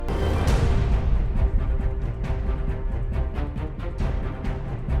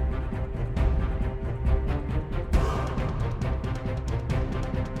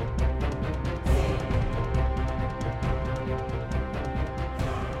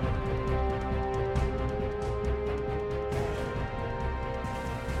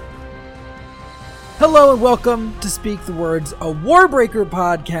Hello and welcome to Speak the Words, a Warbreaker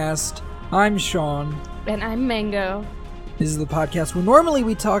podcast. I'm Sean. And I'm Mango. This is the podcast where normally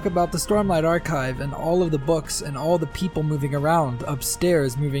we talk about the Stormlight Archive and all of the books and all the people moving around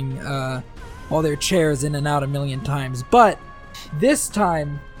upstairs, moving all their chairs in and out a million times. But this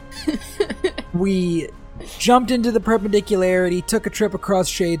time, we jumped into the perpendicularity, took a trip across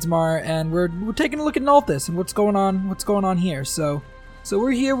Shadesmar, and we're taking a look at Nalthis and what's going on here. So we're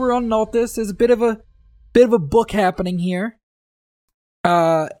here, we're on Nalthis. There's a bit of a book happening here.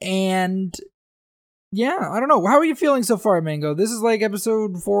 And yeah, I don't know. How are you feeling so far, Mango? This is like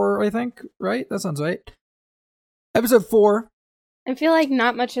episode 4, I think, right? That sounds right. Episode 4. I feel like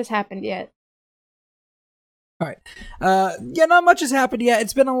not much has happened yet. Alright. Yeah, not much has happened yet.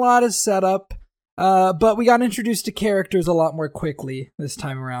 It's been a lot of setup. But we got introduced to characters a lot more quickly this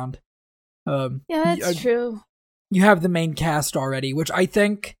time around. Yeah, that's true. You have the main cast already, which I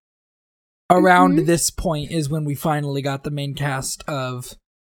think around this point is when we finally got the main cast of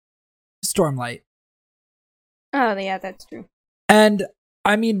Stormlight. Oh, yeah, that's true. And,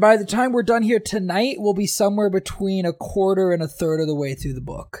 I mean, by the time we're done here tonight, we'll be somewhere between a quarter and a third of the way through the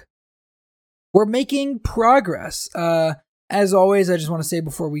book. We're making progress. As always, I just want to say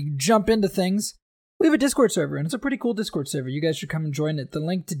before we jump into things, we have a Discord server, and it's a pretty cool Discord server. You guys should come and join it. The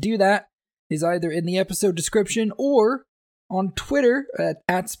link to do that is either in the episode description or on Twitter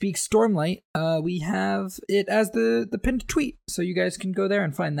at SpeakStormlight. We have it as the pinned tweet, so you guys can go there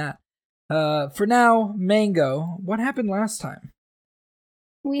and find that. For now, Mango, what happened last time?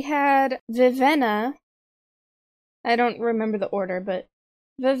 We had Vivenna. I don't remember the order, but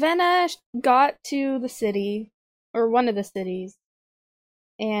Vivenna got to the city, or one of the cities,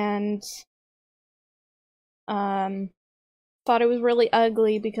 and thought it was really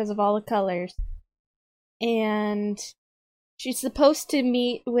ugly because of all the colors. And she's supposed to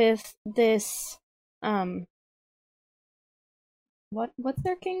meet with this, what's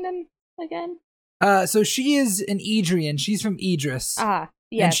their kingdom again? So she is an Edrian. She's from Idris. Ah,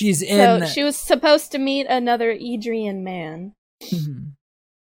 yes. And she's in... So she was supposed to meet another Edrian man. Mm-hmm.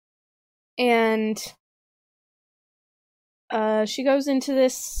 And she goes into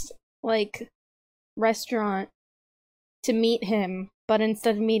this, like, restaurant to meet him, but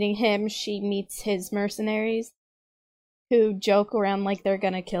instead of meeting him, she meets his mercenaries, who joke around like they're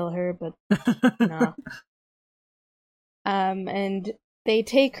gonna kill her, but no. And they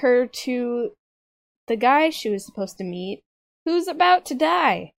take her to the guy she was supposed to meet, who's about to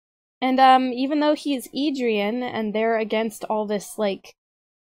die. And even though he's Edrian, and they're against all this, like,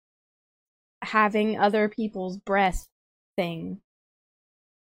 having other people's breath thing,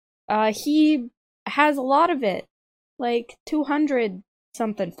 he has a lot of it. Like 200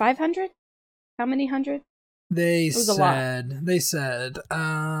 something. 500? How many hundred? They said,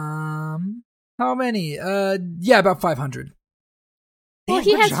 how many? Yeah, about 500. Well, Damn,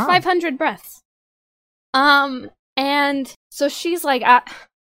 he has job. 500 breaths. And so she's like,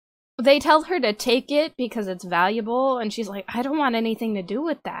 they tell her to take it because it's valuable, and she's like, I don't want anything to do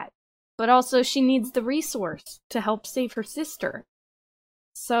with that. But also, she needs the resource to help save her sister.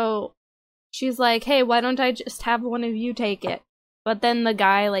 So she's like, hey, why don't I just have one of you take it? But then the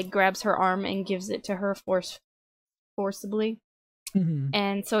guy, like, grabs her arm and gives it to her forcibly. Mm-hmm.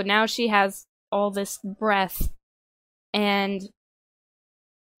 And so now she has all this breath, and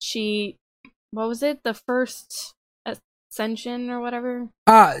she, what was it? The first ascension or whatever?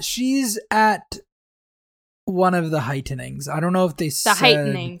 She's at one of the heightenings. I don't know if they said the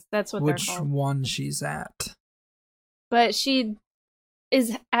heightenings, that's what which they're called. one she's at. But she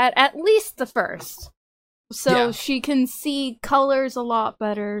is at least the first. So she can see colors a lot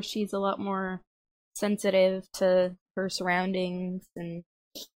better. She's a lot more sensitive to her surroundings, and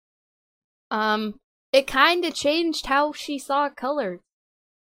it kind of changed how she saw colors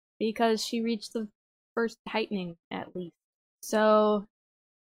because she reached the first heightening at least. So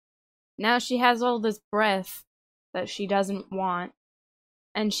now she has all this breath that she doesn't want,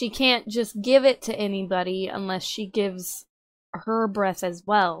 and she can't just give it to anybody unless she gives her breath as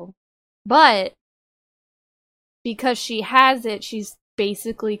well. But because she has it, she's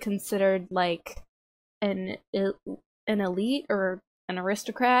basically considered like an elite or an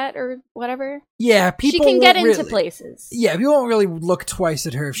aristocrat or whatever. Yeah, people she can get into places. Yeah, we won't really look twice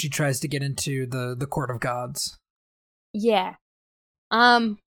at her if she tries to get into the court of gods. Yeah.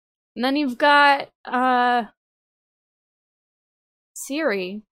 And then you've got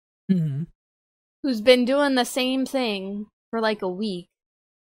Ciri, who's been doing the same thing for like a week,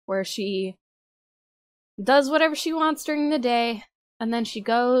 where she does whatever she wants during the day, and then she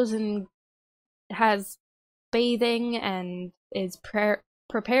goes and has bathing and is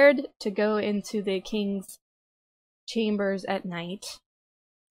prepared to go into the king's chambers at night,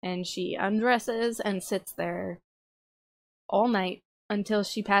 and she undresses and sits there all night until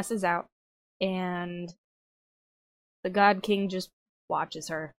she passes out, and the God King just watches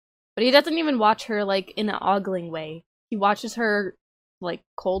her. But he doesn't even watch her, like, in an ogling way. He watches her, like,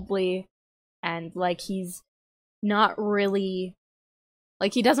 coldly, and, like, he's not really...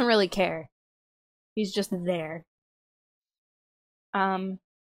 Like, he doesn't really care. He's just there. And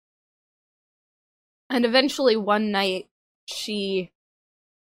eventually one night, she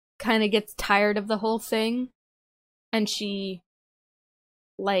kind of gets tired of the whole thing, and she,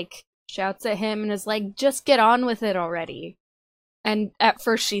 like, shouts at him and is like, just get on with it already. And at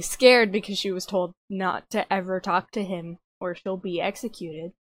first she's scared because she was told not to ever talk to him or she'll be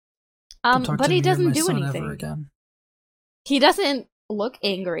executed. But he doesn't do anything. He doesn't look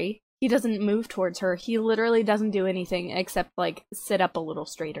angry. He doesn't move towards her. He literally doesn't do anything except, like, sit up a little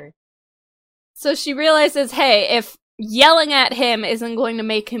straighter. So she realizes, hey, if yelling at him isn't going to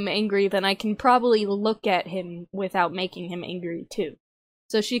make him angry, then I can probably look at him without making him angry too.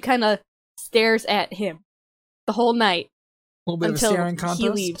 So she kind of stares at him the whole night until he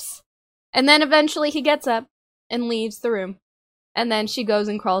leaves. And then eventually he gets up and leaves the room. And then she goes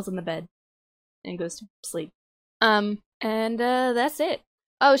and crawls in the bed and goes to sleep. And that's it.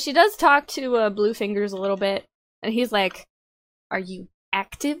 Oh, she does talk to Bluefingers a little bit, and he's like, are you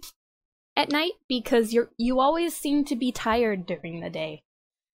active at night? Because you always seem to be tired during the day.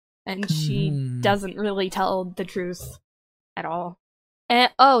 And she doesn't really tell the truth at all. And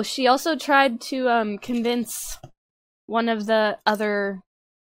she also tried to convince one of the other,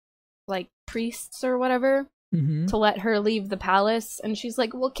 like, priests or whatever to let her leave the palace, and she's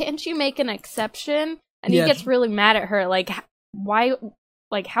like, well, can't you make an exception? And he gets really mad at her, like, why,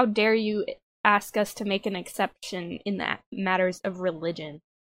 like, how dare you ask us to make an exception in that matters of religion?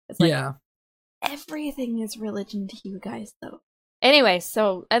 It's like, everything is religion to you guys, though. Anyway,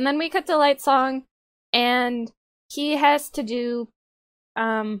 so, and then we cut to Lightsong, and he has to do,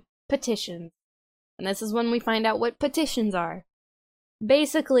 petitions. And this is when we find out what petitions are.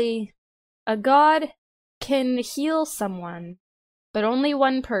 Basically, a god can heal someone, but only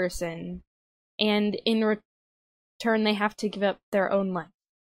one person, and in return they have to give up their own life.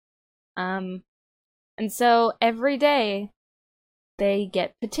 And so every day they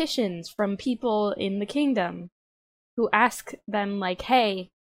get petitions from people in the kingdom who ask them, like, hey,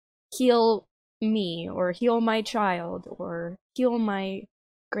 heal me, or heal my child, or heal my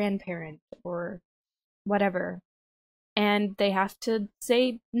grandparent, or whatever. And they have to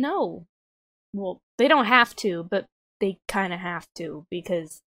say no. Well, they don't have to, but they kind of have to,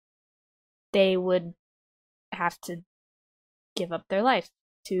 because they would have to give up their life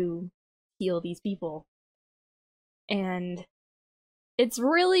to heal these people. And it's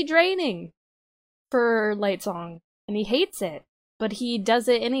really draining for Lightsong, and he hates it, but he does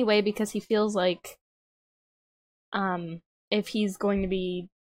it anyway because he feels like if he's going to be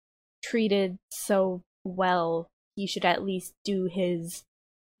treated so well, he should at least do his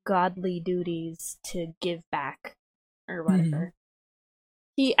godly duties to give back, or whatever.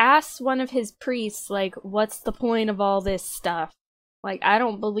 He asks one of his priests, like, what's the point of all this stuff? Like, I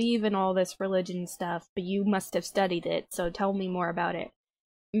don't believe in all this religion stuff, but you must have studied it, so tell me more about it.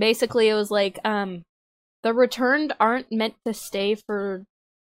 And basically, it was like, the returned aren't meant to stay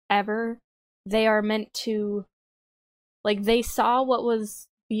forever. They are meant to, like, they saw what was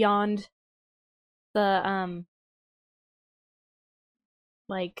beyond the,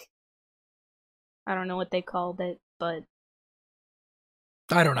 like, I don't know what they called it, but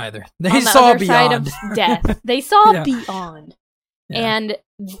I don't either. They saw beyond. Side of death. They saw beyond. Yeah. And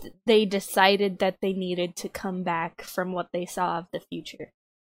they decided that they needed to come back from what they saw of the future.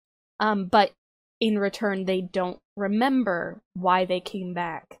 But in return, they don't remember why they came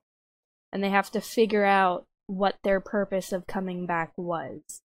back. And they have to figure out what their purpose of coming back was.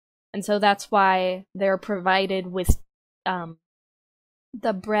 And so that's why they're provided with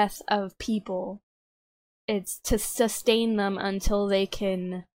the breath of people. It's to sustain them until they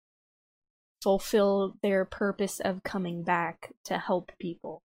can fulfill their purpose of coming back to help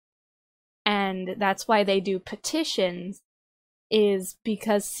people. And that's why they do petitions, is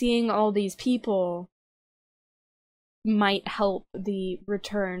because seeing all these people might help the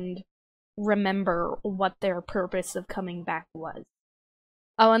returned remember what their purpose of coming back was.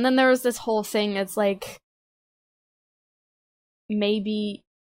 Oh, and then there was this whole thing, it's like, maybe,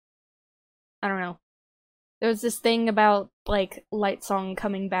 I don't know, there was this thing about, like, Lightsong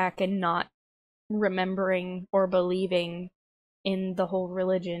coming back and not remembering or believing in the whole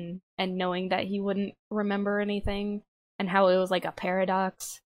religion, and knowing that he wouldn't remember anything, and how it was like a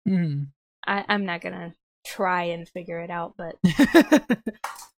paradox. Mm. I'm not gonna try and figure it out, but I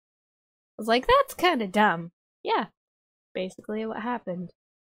was like, that's kind of dumb. Yeah, basically what happened.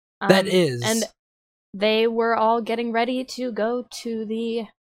 That is. And they were all getting ready to go to the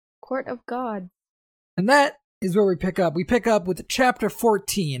Court of God. And that is where we pick up. We pick up with chapter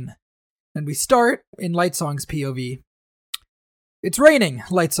 14. And we start in Lightsong's POV. It's raining,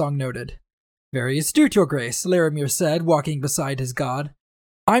 Lightsong noted. Very astute, Your Grace, Laramir said, walking beside his god.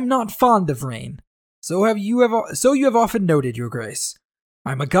 I'm not fond of rain. So you have often noted, Your Grace.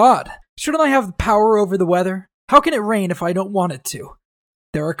 I'm a god. Shouldn't I have power over the weather? How can it rain if I don't want it to?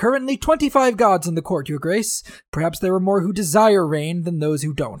 There are currently 25 gods in the court, Your Grace. Perhaps there are more who desire rain than those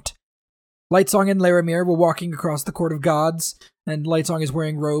who don't. Lightsong and Laramir were walking across the court of gods, and Lightsong is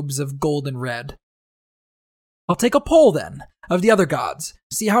wearing robes of gold and red. I'll take a poll, then, of the other gods,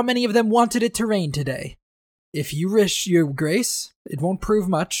 see how many of them wanted it to rain today. If you wish, Your Grace, it won't prove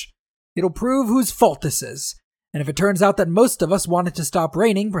much. It'll prove whose fault this is, and if it turns out that most of us want it to stop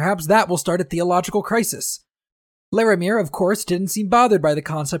raining, perhaps that will start a theological crisis. Laramir, of course, didn't seem bothered by the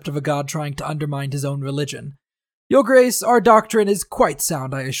concept of a god trying to undermine his own religion. Your Grace, our doctrine is quite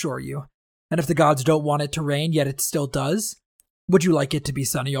sound, I assure you. And if the gods don't want it to rain, yet it still does? Would you like it to be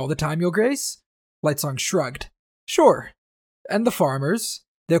sunny all the time, Your Grace? Lightsong shrugged. Sure. And the farmers?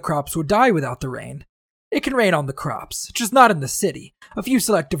 Their crops would die without the rain. It can rain on the crops, just not in the city. A few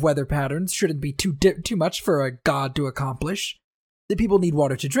selective weather patterns shouldn't be too much for a god to accomplish. The people need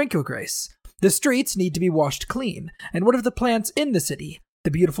water to drink, Your Grace. The streets need to be washed clean. And what of the plants in the city?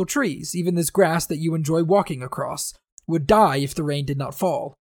 The beautiful trees, even this grass that you enjoy walking across, would die if the rain did not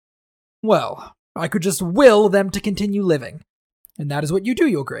fall. Well, I could just will them to continue living. And that is what you do,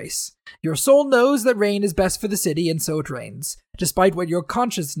 Your Grace. Your soul knows that rain is best for the city, and so it rains, despite what your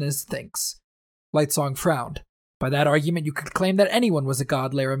consciousness thinks. Lightsong frowned. By that argument, you could claim that anyone was a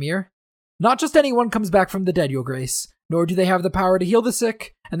god, Laramir. Not just anyone comes back from the dead, Your Grace, nor do they have the power to heal the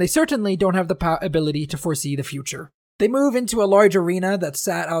sick, and they certainly don't have the ability to foresee the future. They move into a large arena that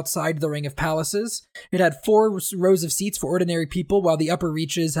sat outside the Ring of Palaces. It had 4 rows of seats for ordinary people, while the upper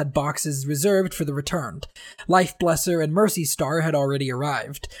reaches had boxes reserved for the returned. Life Blesser and Mercy Star had already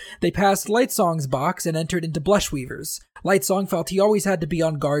arrived. They passed Lightsong's box and entered into Blushweaver's. Lightsong felt he always had to be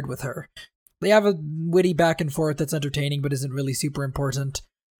on guard with her. They have a witty back and forth that's entertaining but isn't really super important.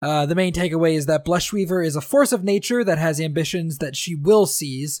 The main takeaway is that Blushweaver is a force of nature that has ambitions that she will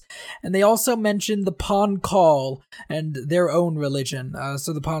seize, and they also mention the Pon Call and their own religion.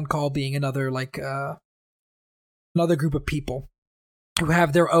 So the Pon Call being another group of people who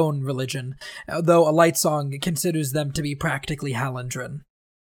have their own religion, though a Lightsong considers them to be practically Hallandren.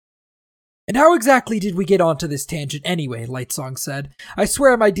 And how exactly did we get onto this tangent anyway, Lightsong said. I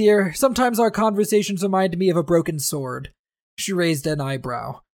swear, my dear, sometimes our conversations remind me of a broken sword. She raised an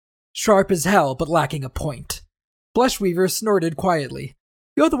eyebrow. Sharp as hell, but lacking a point. Blushweaver snorted quietly.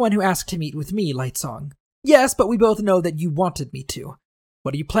 You're the one who asked to meet with me, Lightsong. Yes, but we both know that you wanted me to.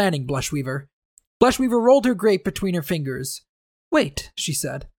 What are you planning, Blushweaver? Blushweaver rolled her grape between her fingers. Wait, she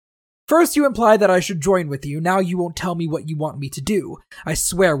said. First you imply that I should join with you, now you won't tell me what you want me to do. I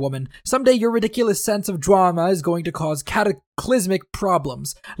swear, woman, someday your ridiculous sense of drama is going to cause cataclysmic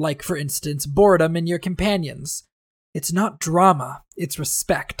problems, like, for instance, boredom in your companions. It's not drama, it's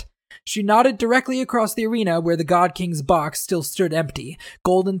respect. She nodded directly across the arena where the God King's box still stood empty,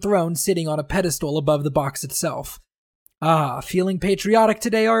 golden throne sitting on a pedestal above the box itself. Ah, feeling patriotic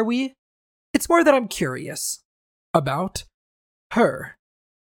today, are we? It's more that I'm curious. About her.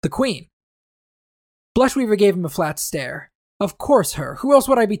 The Queen. Blushweaver gave him a flat stare. Of course her. Who else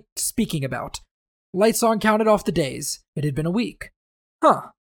would I be speaking about? Lightsong counted off the days. It had been a week. Huh.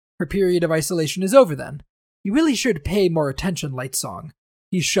 Her period of isolation is over then. You really should pay more attention, Lightsong.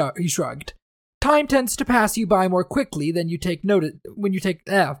 He shrugged. Time tends to pass you by more quickly than you take notice when you take...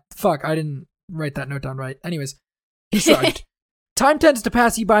 I didn't write that note down right. Anyways, he shrugged. Time tends to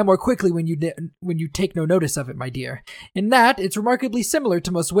pass you by more quickly when you take no notice of it, my dear. In that, it's remarkably similar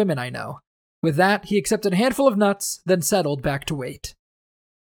to most women I know. With that, he accepted a handful of nuts, then settled back to wait.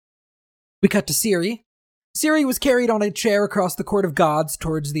 We cut to Ciri. Ciri was carried on a chair across the court of gods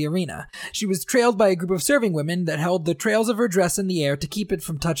towards the arena. She was trailed by a group of serving women that held the trails of her dress in the air to keep it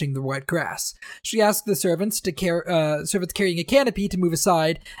from touching the wet grass. She asked the servants carrying a canopy to move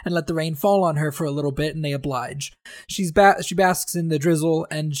aside and let the rain fall on her for a little bit, and they oblige. She basks in the drizzle,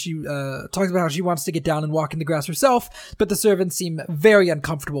 and she talks about how she wants to get down and walk in the grass herself, but the servants seem very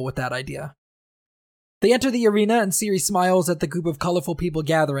uncomfortable with that idea. They enter the arena, and Ciri smiles at the group of colorful people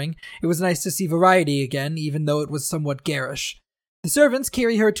gathering. It was nice to see variety again, even though it was somewhat garish. The servants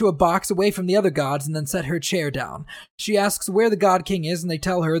carry her to a box away from the other gods and then set her chair down. She asks where the God King is, and they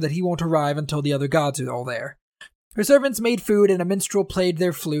tell her that he won't arrive until the other gods are all there. Her servants made food, and a minstrel played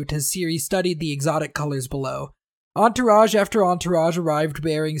their flute as Ciri studied the exotic colors below. Entourage after entourage arrived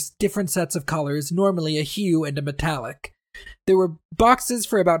bearing different sets of colors, normally a hue and a metallic. There were boxes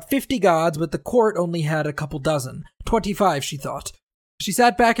for about 50 gods, but the court only had a couple dozen. 25, she thought. She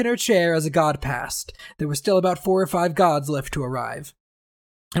sat back in her chair as a god passed. There were still about 4 or 5 gods left to arrive.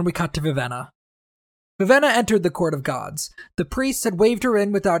 And we cut to Vivenna. Vivenna entered the court of gods. The priests had waved her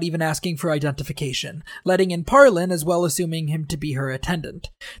in without even asking for identification, letting in Parlin as well, assuming him to be her attendant.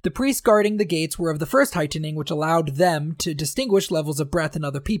 The priests guarding the gates were of the first heightening, which allowed them to distinguish levels of breath in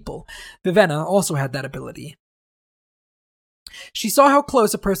other people. Vivenna also had that ability. She saw how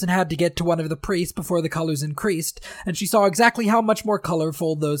close a person had to get to one of the priests before the colors increased, and she saw exactly how much more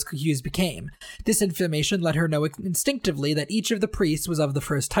colorful those hues became. This information let her know instinctively that each of the priests was of the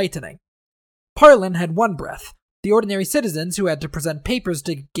first heightening. Parlin had 1 breath. The ordinary citizens who had to present papers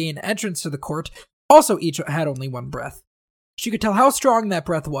to gain entrance to the court also each had only 1 breath. She could tell how strong that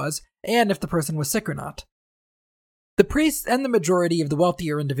breath was, and if the person was sick or not. The priests and the majority of the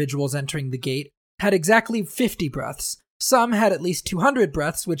wealthier individuals entering the gate had exactly 50 breaths. Some had at least 200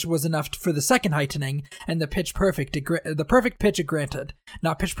 breaths, which was enough for the second heightening, and the perfect pitch it granted.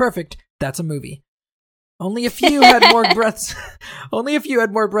 Not pitch perfect, that's a movie. Only a few had more breaths. Only a few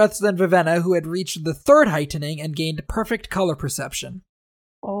had more breaths than Vivenna, who had reached the third heightening and gained perfect color perception.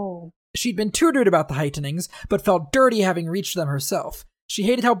 Oh. She'd been tutored about the heightenings, but felt dirty having reached them herself. She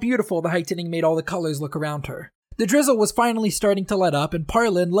hated how beautiful the heightening made all the colors look around her. The drizzle was finally starting to let up, and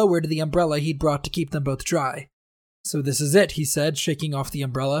Parlin lowered the umbrella he'd brought to keep them both dry. "So this is it," he said, shaking off the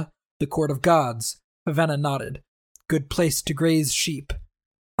umbrella. "The court of gods." Vivenna nodded. "Good place to graze sheep."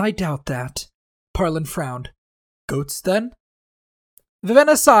 "I doubt that." Parlin frowned. "Goats, then?"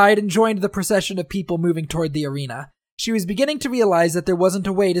 Vivenna sighed and joined the procession of people moving toward the arena. She was beginning to realize that there wasn't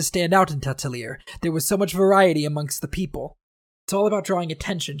a way to stand out in Tetelier. There was so much variety amongst the people. It's all about drawing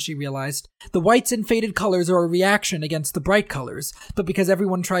attention, she realized. The whites and faded colors are a reaction against the bright colors, but because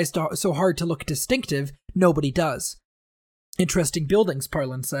everyone tries so hard to look distinctive, nobody does. "Interesting buildings,"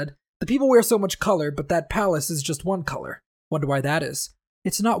 Parlin said. "The people wear so much color, but that palace is just one color. Wonder why that is."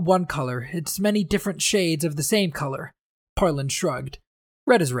 "It's not one color, it's many different shades of the same color." Parlin shrugged.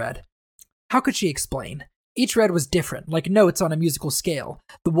 "Red is red." How could she explain? Each red was different, like notes on a musical scale.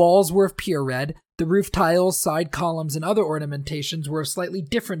 The walls were of pure red, the roof tiles, side columns, and other ornamentations were of slightly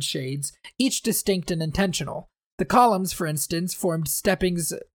different shades, each distinct and intentional. The columns, for instance, formed stepping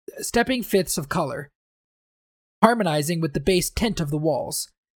fifths of color, harmonizing with the base tint of the walls.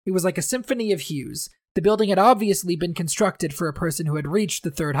 It was like a symphony of hues. The building had obviously been constructed for a person who had reached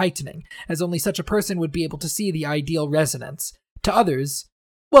the third heightening, as only such a person would be able to see the ideal resonance. To others,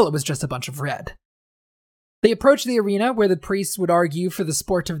 well, it was just a bunch of red. They approached the arena where the priests would argue for the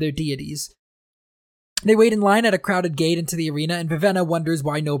sport of their deities. They wait in line at a crowded gate into the arena, and Vivenna wonders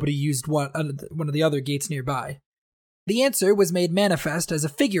why nobody used one of the other gates nearby. The answer was made manifest as a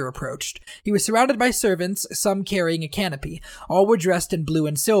figure approached. He was surrounded by servants, some carrying a canopy. All were dressed in blue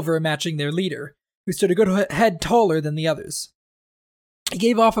and silver, matching their leader, who stood a good head taller than the others. He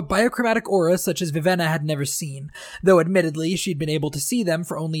gave off a biochromatic aura such as Vivenna had never seen, though admittedly she'd been able to see them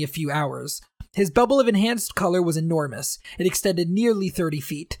for only a few hours. His bubble of enhanced color was enormous. It extended nearly 30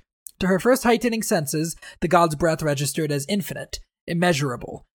 feet. To her first heightening senses, the god's breath registered as infinite,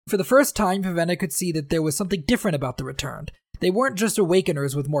 immeasurable. For the first time, Vivenna could see that there was something different about the returned. They weren't just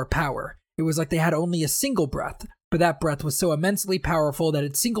awakeners with more power. It was like they had only a single breath, but that breath was so immensely powerful that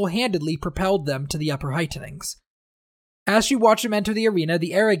it single-handedly propelled them to the upper heightenings. As she watched him enter the arena,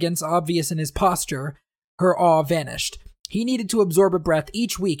 the arrogance obvious in his posture, her awe vanished. He needed to absorb a breath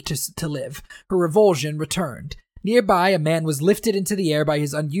each week to live. Her revulsion returned. Nearby, a man was lifted into the air by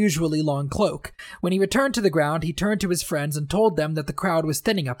his unusually long cloak. When he returned to the ground, he turned to his friends and told them that the crowd was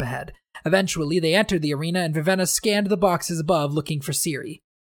thinning up ahead. Eventually, they entered the arena, and Vivenna scanned the boxes above, looking for Ciri.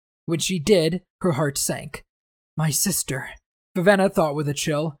 When she did, her heart sank. My sister. Vivenna thought with a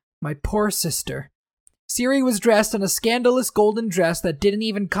chill. My poor sister. Ciri was dressed in a scandalous golden dress that didn't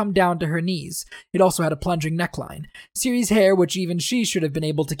even come down to her knees. It also had a plunging neckline. Ciri's hair, which even she should have been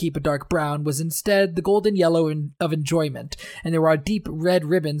able to keep a dark brown, was instead the golden yellow of enjoyment, and there were deep red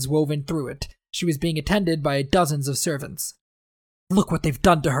ribbons woven through it. She was being attended by dozens of servants. Look what they've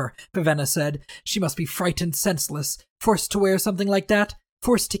done to her, Vivenna said. She must be frightened senseless. Forced to wear something like that?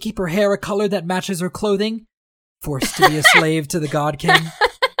 Forced to keep her hair a color that matches her clothing? Forced to be a slave to the God King?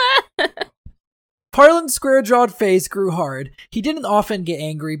 Parlin's square-jawed face grew hard. He didn't often get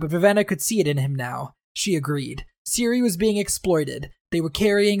angry, but Vivenna could see it in him now. She agreed. Ciri was being exploited. They were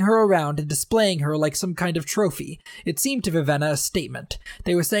carrying her around and displaying her like some kind of trophy. It seemed to Vivenna a statement.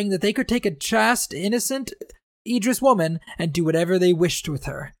 They were saying that they could take a chaste, innocent Idris woman and do whatever they wished with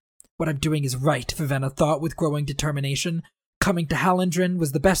her. What I'm doing is right, Vivenna thought with growing determination. Coming to Hallandren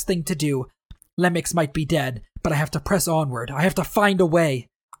was the best thing to do. Lemix might be dead, but I have to press onward. I have to find a way.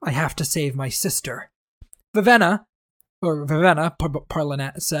 I have to save my sister. Vivenna,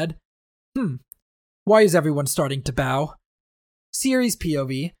 Parlinet said. Why is everyone starting to bow? Ciri's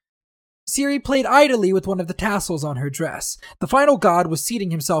POV. Ciri played idly with one of the tassels on her dress. The final god was seating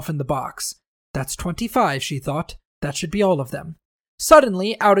himself in the box. That's 25, she thought. That should be all of them.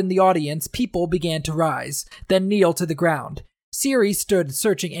 Suddenly, out in the audience, people began to rise, then kneel to the ground. Ciri stood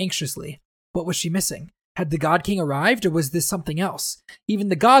searching anxiously. What was she missing? Had the God King arrived, or was this something else? Even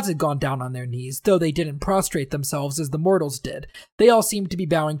the gods had gone down on their knees, though they didn't prostrate themselves as the mortals did. They all seemed to be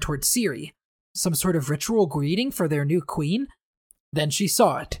bowing towards Ciri. Some sort of ritual greeting for their new queen? Then she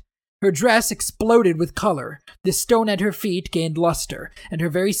saw it. Her dress exploded with color. The stone at her feet gained luster, and her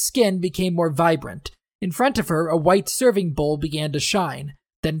very skin became more vibrant. In front of her, a white serving bowl began to shine.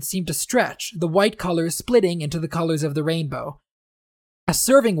 Then it seemed to stretch, the white colors splitting into the colors of the rainbow. A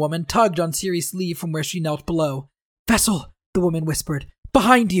serving woman tugged on Ciri's sleeve from where she knelt below. "Vessel," the woman whispered.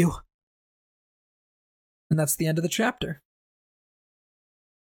 "Behind you!" And that's the end of the chapter.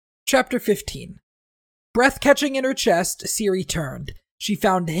 Chapter 15. Breath catching in her chest, Ciri turned. She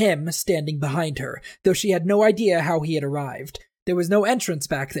found him standing behind her, though she had no idea how he had arrived. There was no entrance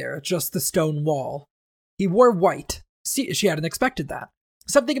back there, just the stone wall. He wore white. She hadn't expected that.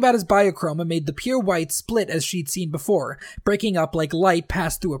 Something about his biochroma made the pure white split as she'd seen before, breaking up like light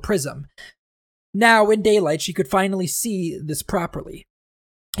passed through a prism. Now, in daylight, she could finally see this properly.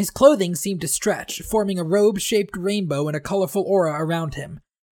 His clothing seemed to stretch, forming a robe-shaped rainbow and a colorful aura around him.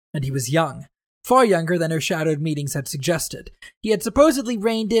 And he was young. Far younger than her shadowed meetings had suggested. He had supposedly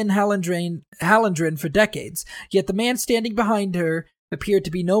reigned in Hallandren for decades, yet the man standing behind her appeared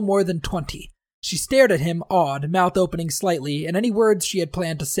to be no more than 20. She stared at him, awed, mouth opening slightly, and any words she had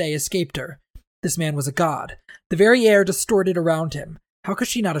planned to say escaped her. This man was a god. The very air distorted around him. How could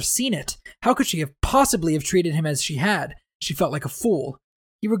she not have seen it? How could she have possibly have treated him as she had? She felt like a fool.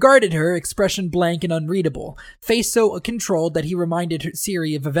 He regarded her, expression blank and unreadable, face so controlled that he reminded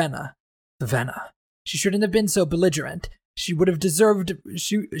Ciri of Vivenna. Vivenna. She shouldn't have been so belligerent. Vivenna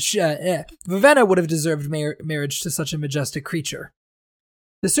would have deserved marriage to such a majestic creature.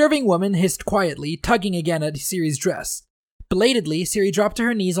 The serving woman hissed quietly, tugging again at Ciri's dress. Belatedly, Ciri dropped to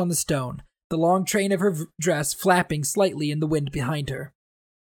her knees on the stone, the long train of her dress flapping slightly in the wind behind her.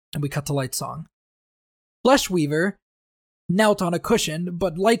 And we cut to Lightsong. Blushweaver knelt on a cushion,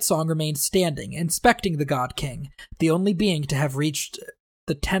 but Lightsong remained standing, inspecting the God King, the only being to have reached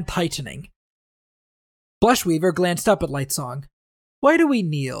the 10th heightening. Blushweaver glanced up at Lightsong. "Why do we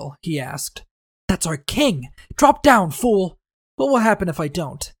kneel?" he asked. "That's our king! Drop down, fool! What will happen if I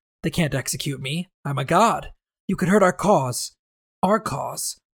don't? They can't execute me. I'm a god. You could hurt our cause. Our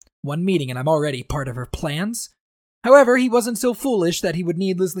cause. One meeting and I'm already part of her plans." However, he wasn't so foolish that he would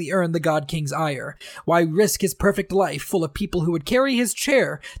needlessly earn the God King's ire. Why risk his perfect life full of people who would carry his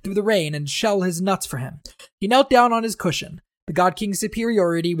chair through the rain and shell his nuts for him? He knelt down on his cushion. The God King's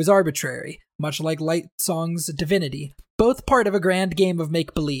superiority was arbitrary, much like Lightsong's divinity, both part of a grand game of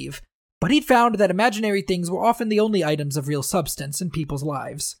make-believe. But he'd found that imaginary things were often the only items of real substance in people's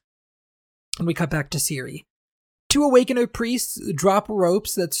lives. And we cut back to Ciri. 2 Awakener priests drop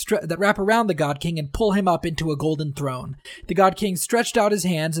ropes that wrap around the God King and pull him up into a golden throne. The God King stretched out his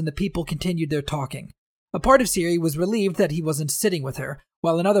hands and the people continued their talking. A part of Ciri was relieved that he wasn't sitting with her,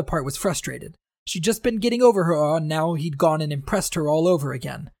 while another part was frustrated. She'd just been getting over her awe, and now he'd gone and impressed her all over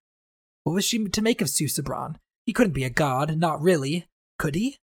again. What was she to make of Susebron? He couldn't be a god, not really. Could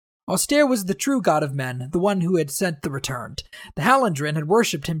he? Austere was the true god of men, the one who had sent the returned. The Hallandren had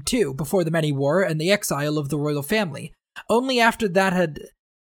worshipped him too, before the Many War and the exile of the royal family. Only after that had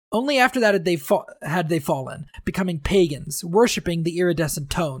they fallen, becoming pagans, worshipping the iridescent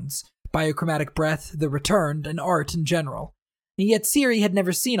tones, biochromatic breath, the returned, and art in general. And yet Ciri had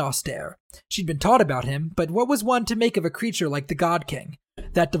never seen Austere. She'd been taught about him, but what was one to make of a creature like the God King?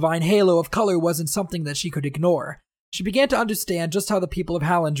 That divine halo of color wasn't something that she could ignore. She began to understand just how the people of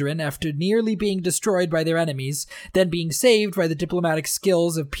Hallandren, after nearly being destroyed by their enemies, then being saved by the diplomatic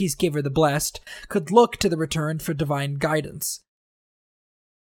skills of Peacegiver the Blessed, could look to the returned for divine guidance.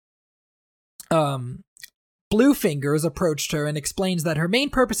 Bluefingers approached her and explains that her main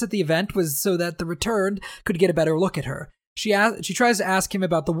purpose at the event was so that the returned could get a better look at her. She tries to ask him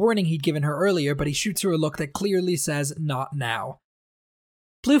about the warning he'd given her earlier, but he shoots her a look that clearly says, "Not now."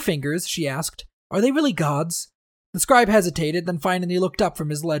 "Bluefingers," she asked, "are they really gods?" The scribe hesitated, then finally looked up from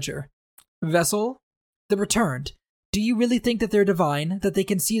his ledger. Vessel, the returned. Do you really think that they're divine, that they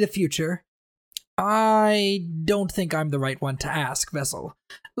can see the future? I don't think I'm the right one to ask, Vessel.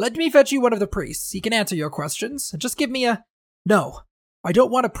 Let me fetch you one of the priests. He can answer your questions. Just give me a... No, I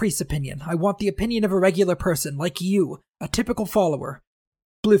don't want a priest's opinion. I want the opinion of a regular person, like you, a typical follower.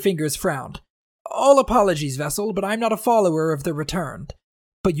 Bluefingers frowned. All apologies, Vessel, but I'm not a follower of the returned.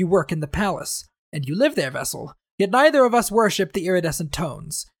 But you work in the palace, and you live there, Vessel. Yet neither of us worship the iridescent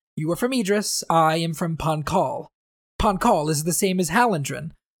tones. You are from Idris, I am from Pankal. Pankal is the same as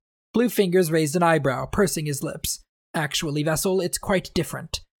Hallandren. Bluefingers raised an eyebrow, pursing his lips. Actually, Vessel, it's quite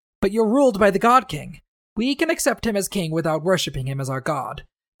different. But you're ruled by the God King. We can accept him as king without worshipping him as our god.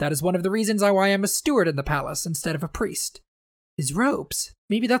 That is one of the reasons why I'm a steward in the palace instead of a priest. His robes.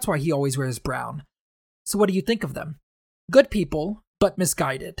 Maybe that's why he always wears brown. So what do you think of them? Good people, but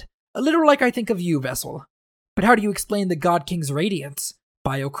misguided. A little like I think of you, Vessel. But how do you explain the God King's radiance?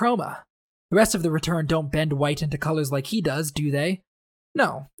 Biochroma. The rest of the return don't bend white into colors like he does, do they?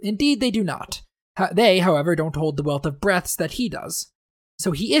 No, indeed they do not. They, however, don't hold the wealth of breaths that he does.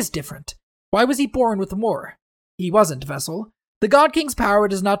 So he is different. Why was he born with more? He wasn't, Vessel. The God King's power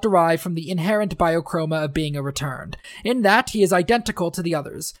does not derive from the inherent biochroma of being a returned. In that, he is identical to the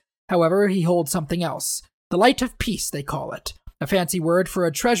others. However, he holds something else. The light of peace, they call it. A fancy word for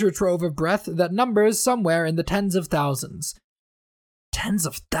a treasure trove of breath that numbers somewhere in the tens of thousands. Tens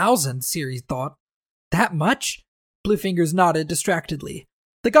of thousands, Ciri thought. That much? Bluefingers nodded distractedly.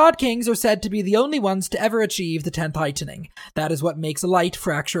 The God Kings are said to be the only ones to ever achieve the 10th heightening. That is what makes light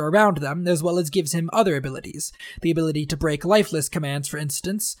fracture around them, as well as gives him other abilities. The ability to break lifeless commands, for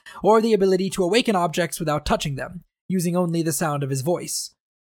instance, or the ability to awaken objects without touching them, using only the sound of his voice.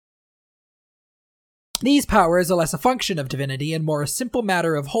 These powers are less a function of divinity and more a simple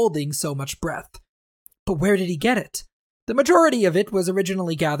matter of holding so much breath. But where did he get it? The majority of it was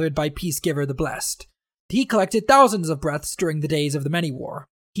originally gathered by Peacegiver the Blessed. He collected thousands of breaths during the days of the Many-War.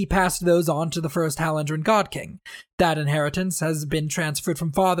 He passed those on to the first Hallandren God King. That inheritance has been transferred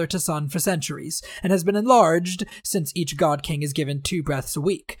from father to son for centuries, and has been enlarged since each God King is given 2 breaths a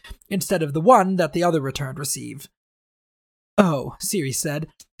week, instead of the 1 that the other returned receive. Oh, Ciri said,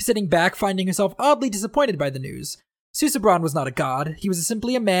 sitting back, finding herself oddly disappointed by the news. Susebron was not a god, he was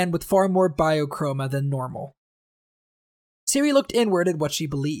simply a man with far more biochroma than normal. Ciri looked inward at what she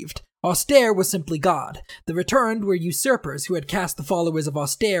believed. Austere was simply God. The returned were usurpers who had cast the followers of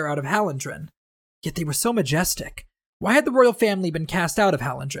Austere out of Hallandren. Yet they were so majestic. Why had the royal family been cast out of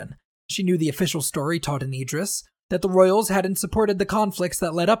Hallandren? She knew the official story taught in Idris, that the royals hadn't supported the conflicts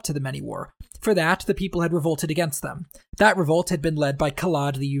that led up to the Many-War. For that, the people had revolted against them. That revolt had been led by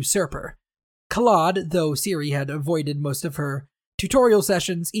Kalad the usurper. Kalad, though Ciri had avoided most of her tutorial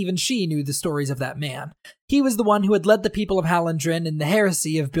sessions, even she knew the stories of that man. He was the one who had led the people of Hallandren in the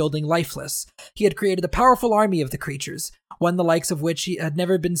heresy of building Lifeless. He had created a powerful army of the creatures, one the likes of which had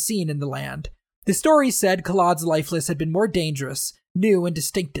never been seen in the land. The story said Kalad's Lifeless had been more dangerous, new and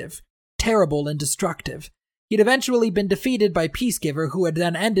distinctive, terrible and destructive. He had eventually been defeated by Peacegiver, who had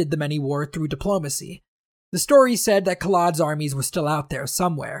then ended the Many-War through diplomacy. The story said that Kalad's armies were still out there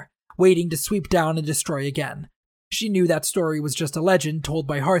somewhere, waiting to sweep down and destroy again. She knew that story was just a legend told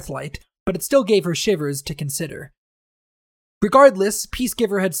by Hearthlight, but it still gave her shivers to consider. Regardless,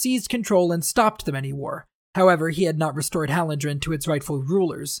 Peacegiver had seized control and stopped the Many-War. However, he had not restored Hallandren to its rightful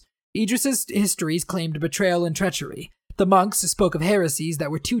rulers. Idris's histories claimed betrayal and treachery. The monks spoke of heresies that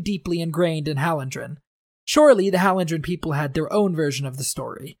were too deeply ingrained in Hallandren. Surely the Hallandren people had their own version of the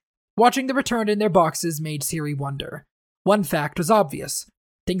story. Watching the returned in their boxes made Ciri wonder. One fact was obvious.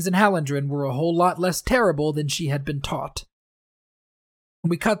 Things in Hallandren were a whole lot less terrible than she had been taught.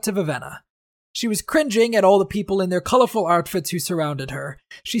 We cut to Vivenna. She was cringing at all the people in their colorful outfits who surrounded her.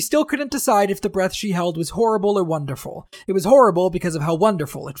 She still couldn't decide if the breath she held was horrible or wonderful. It was horrible because of how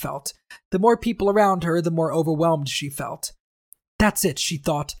wonderful it felt. The more people around her, the more overwhelmed she felt. That's it, she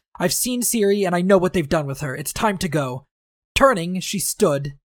thought. I've seen Ciri and I know what they've done with her. It's time to go. Turning, she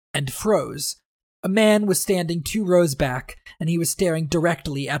stood and froze. A man was standing 2 rows back, and he was staring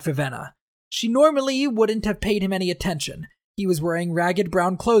directly at Vivenna. She normally wouldn't have paid him any attention. He was wearing ragged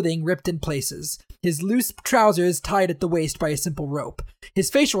brown clothing ripped in places, his loose trousers tied at the waist by a simple rope. His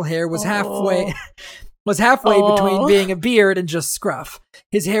facial hair was halfway between being a beard and just scruff.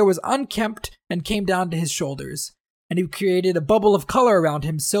 His hair was unkempt and came down to his shoulders, and he created a bubble of color around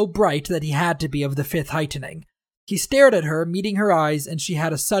him so bright that he had to be of the 5th heightening. He stared at her, meeting her eyes, and she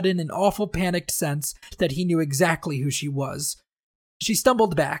had a sudden and awful panicked sense that he knew exactly who she was. She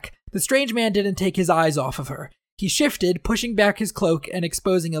stumbled back. The strange man didn't take his eyes off of her. He shifted, pushing back his cloak and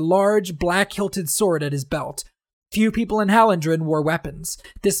exposing a large, black-hilted sword at his belt. Few people in Hallandren wore weapons.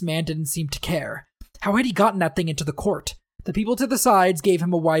 This man didn't seem to care. How had he gotten that thing into the court? The people to the sides gave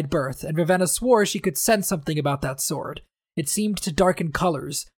him a wide berth, and Ravenna swore she could sense something about that sword. It seemed to darken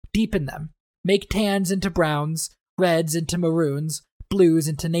colors, deepen them, make tans into browns, reds into maroons, blues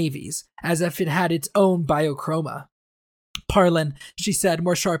into navies, as if it had its own biochroma. Parlin, she said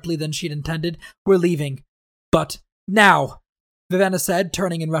more sharply than she'd intended, we're leaving. But now, Ravenna said,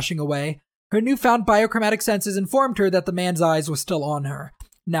 turning and rushing away. Her newfound biochromatic senses informed her that the man's eyes were still on her.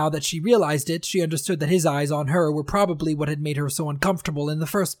 Now that she realized it, she understood that his eyes on her were probably what had made her so uncomfortable in the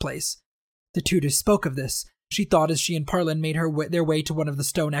first place. The tutors spoke of this, she thought as she and Parlin made their way to one of the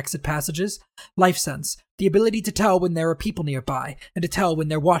stone exit passages. Life sense, the ability to tell when there are people nearby, and to tell when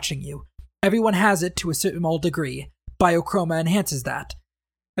they're watching you. Everyone has it to a small degree. Biochroma enhances that.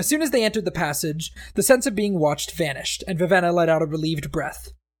 As soon as they entered the passage, the sense of being watched vanished, and Ravenna let out a relieved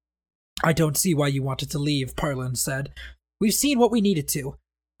breath. I don't see why you wanted to leave, Parlin said. We've seen what we needed to,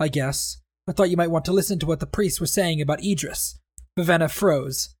 I guess. I thought you might want to listen to what the priests were saying about Idris. Ravenna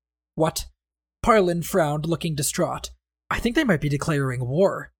froze. What? Parlin frowned, looking distraught. I think they might be declaring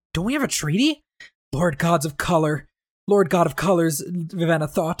war. Don't we have a treaty? Lord God of Colors, Ravenna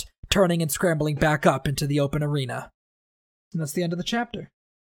thought, turning and scrambling back up into the open arena. And that's the end of the chapter.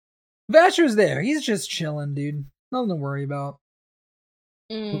 Vasher's there. He's just chilling, dude. Nothing to worry about.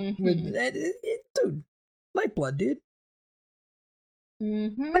 Mm-hmm. Dude, Lightblood, dude.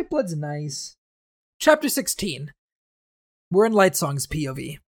 Mm-hmm. Lightblood's nice. Chapter 16. We're in Lightsong's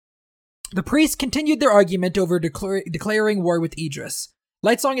POV. The priests continued their argument over declaring war with Idris.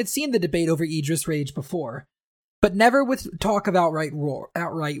 Lightsong had seen the debate over Idris rage before, but never with talk of outright war.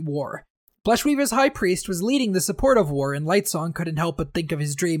 Blushweaver's high priest was leading the support of war, and Lightsong couldn't help but think of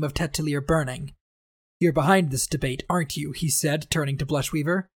his dream of Tetelier burning. You're behind this debate, aren't you? He said, turning to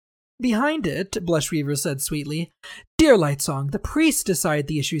Blushweaver. Behind it, Blushweaver said sweetly. Dear Lightsong, the priests decide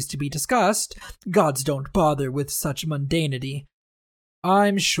the issues to be discussed. Gods don't bother with such mundanity.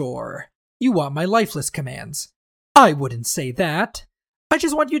 I'm sure. You want my lifeless commands. I wouldn't say that. I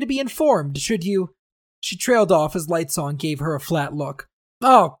just want you to be informed, should you... She trailed off as Lightsong gave her a flat look.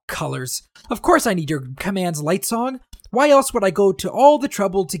 Oh, colors. Of course I need your commands, Lightsong. Why else would I go to all the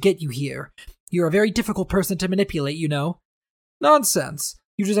trouble to get you here? You're a very difficult person to manipulate, you know. Nonsense.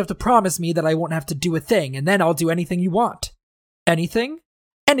 You just have to promise me that I won't have to do a thing, and then I'll do anything you want. Anything?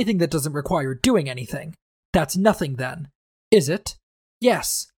 Anything that doesn't require doing anything. That's nothing, then. Is it?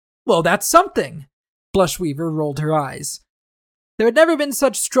 Yes. Well, that's something. Blushweaver rolled her eyes. There had never been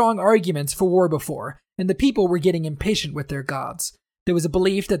such strong arguments for war before, and the people were getting impatient with their gods. There was a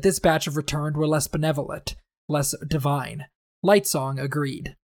belief that this batch of returned were less benevolent, less divine. Lightsong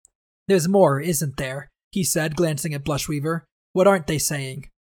agreed. There's more, isn't there? He said, glancing at Blushweaver. What aren't they saying?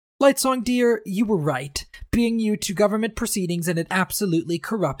 Lightsong, dear, you were right, bringing you to government proceedings, and it absolutely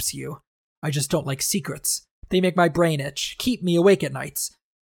corrupts you. I just don't like secrets. They make my brain itch, keep me awake at nights.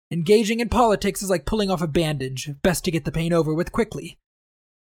 Engaging in politics is like pulling off a bandage, best to get the pain over with quickly.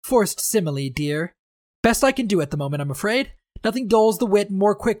 Forced simile, dear. Best I can do at the moment, I'm afraid. Nothing dulls the wit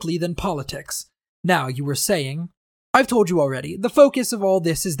more quickly than politics. Now, you were saying... I've told you already, the focus of all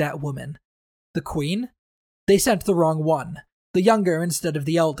this is that woman. The queen? They sent the wrong one. The younger instead of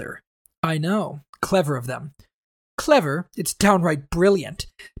the elder. I know. Clever of them. Clever? It's downright brilliant.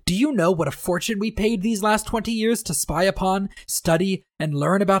 Do you know what a fortune we paid these last 20 years to spy upon, study, and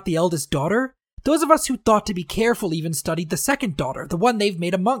learn about the eldest daughter? Those of us who thought to be careful even studied the second daughter, the one they've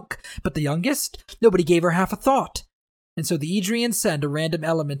made a monk. But the youngest? Nobody gave her half a thought. And so the Idrians send a random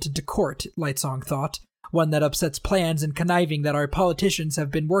element into court, Lightsong thought. One that upsets plans and conniving that our politicians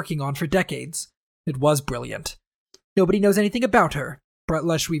have been working on for decades. It was brilliant. Nobody knows anything about her,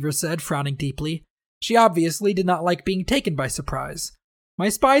 Blushweaver said, frowning deeply. She obviously did not like being taken by surprise. My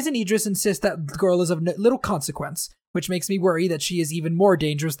spies in Idris insist that the girl is of little consequence, which makes me worry that she is even more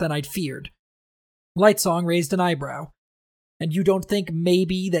dangerous than I'd feared. Lightsong raised an eyebrow. And you don't think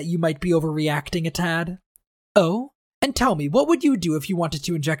maybe that you might be overreacting a tad? Oh? And tell me, what would you do if you wanted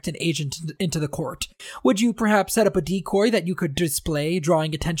to inject an agent into the court? Would you perhaps set up a decoy that you could display,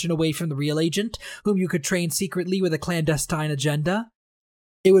 drawing attention away from the real agent, whom you could train secretly with a clandestine agenda?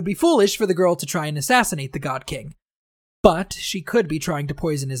 It would be foolish for the girl to try and assassinate the God King. But she could be trying to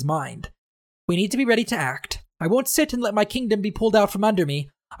poison his mind. We need to be ready to act. I won't sit and let my kingdom be pulled out from under me.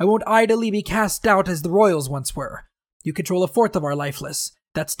 I won't idly be cast out as the royals once were. You control a fourth of our lifeless.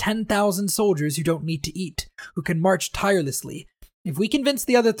 That's 10,000 soldiers who don't need to eat, who can march tirelessly. If we convince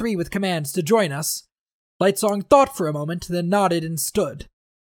the other 3 with commands to join us... Lightsong thought for a moment, then nodded and stood.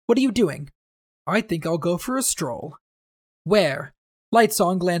 What are you doing? I think I'll go for a stroll. Where?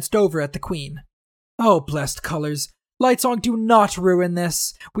 Lightsong glanced over at the queen. Oh, blessed colors. Lightsong, do not ruin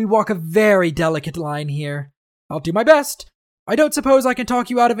this. We walk a very delicate line here. I'll do my best. I don't suppose I can talk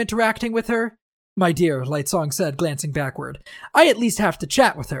you out of interacting with her? My dear, Lightsong said, glancing backward. I at least have to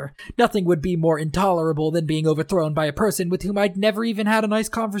chat with her. Nothing would be more intolerable than being overthrown by a person with whom I'd never even had a nice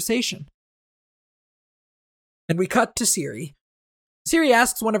conversation. And we cut to Ciri. Ciri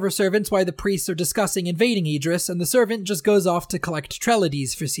asks one of her servants why the priests are discussing invading Idris, and the servant just goes off to collect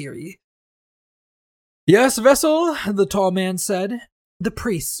Trellides for Ciri. Yes, Vessel, the tall man said. The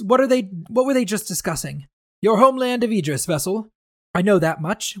priests, what were they just discussing? Your homeland of Idris, Vessel. I know that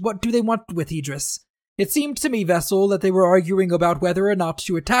much. What do they want with Idris? It seemed to me, Vessel, that they were arguing about whether or not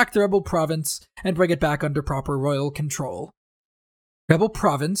to attack the rebel province and bring it back under proper royal control. Rebel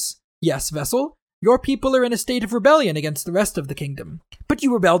province? Yes, Vessel. Your people are in a state of rebellion against the rest of the kingdom. But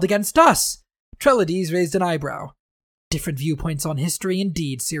you rebelled against us! Trellides raised an eyebrow. Different viewpoints on history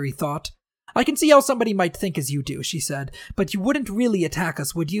indeed, Ciri thought. I can see how somebody might think as you do, she said, but you wouldn't really attack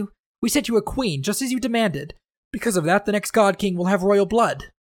us, would you? We sent you a queen, just as you demanded. Because of that, the next God King will have royal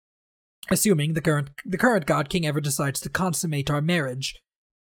blood. Assuming the current God King ever decides to consummate our marriage.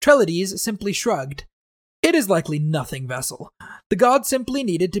 Trellides simply shrugged. It is likely nothing, Vessel. The god simply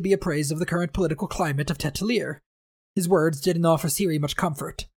needed to be appraised of the current political climate of Tetelir. His words didn't offer Ciri much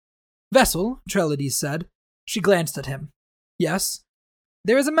comfort. Vessel, Trellides said. She glanced at him. Yes?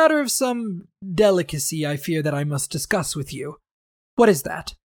 There is a matter of some delicacy I fear that I must discuss with you. What is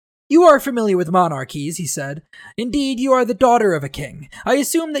that? You are familiar with monarchies, he said. Indeed, you are the daughter of a king. I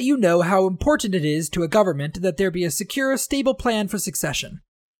assume that you know how important it is to a government that there be a secure, stable plan for succession.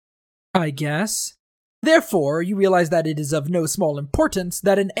 I guess. Therefore, you realize that it is of no small importance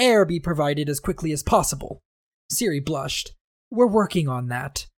that an heir be provided as quickly as possible. Ciri blushed. We're working on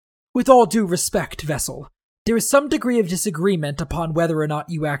that. With all due respect, Vessel, there is some degree of disagreement upon whether or not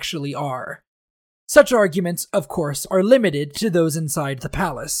you actually are. Such arguments, of course, are limited to those inside the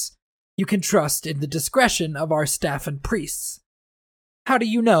palace. You can trust in the discretion of our staff and priests. How do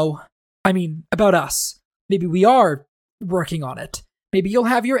you know? I mean, about us. Maybe we are working on it. Maybe you'll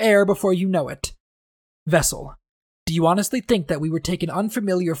have your heir before you know it. Vessel, do you honestly think that we would take an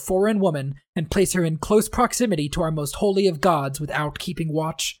unfamiliar foreign woman and place her in close proximity to our most holy of gods without keeping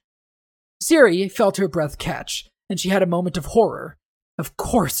watch? Ciri felt her breath catch, and she had a moment of horror. Of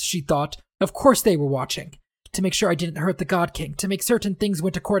course, she thought, of course they were watching. To make sure I didn't hurt the God King, to make certain things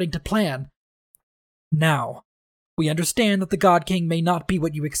went according to plan. Now, we understand that the God King may not be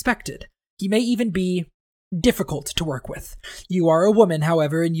what you expected. He may even be difficult to work with. You are a woman,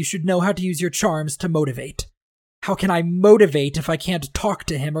 however, and you should know how to use your charms to motivate. How can I motivate if I can't talk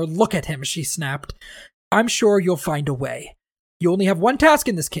to him or look at him, she snapped. I'm sure you'll find a way. You only have one task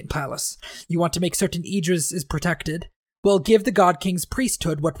in this palace. You want to make certain Idris is protected. Well, give the God King's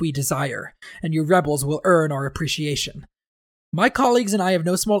priesthood what we desire, and your rebels will earn our appreciation. My colleagues and I have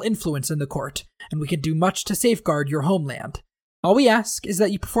no small influence in the court, and we can do much to safeguard your homeland. All we ask is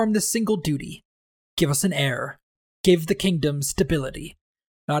that you perform this single duty. Give us an heir. Give the kingdom stability.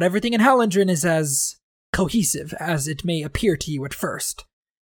 Not everything in Hallandren is as cohesive as it may appear to you at first.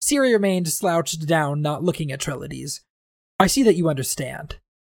 Ciri remained slouched down, not looking at Trellides. I see that you understand.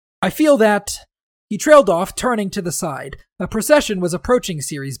 I feel that... He trailed off, turning to the side. A procession was approaching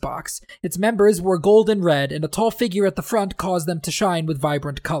Ciri's box. Its members wore gold and red, and a tall figure at the front caused them to shine with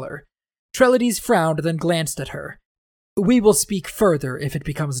vibrant color. Trellides frowned, then glanced at her. We will speak further if it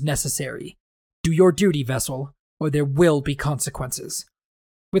becomes necessary. Do your duty, Vessel, or there will be consequences.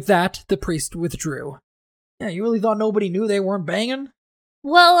 With that, the priest withdrew. Yeah, you really thought nobody knew they weren't banging?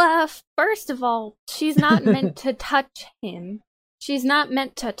 Well, first of all, she's not meant to touch him. She's not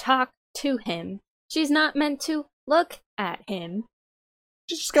meant to talk to him. She's not meant to look at him.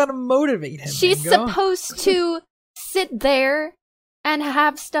 She's just gotta motivate him. She's supposed to sit there and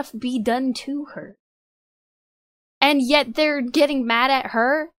have stuff be done to her. And yet they're getting mad at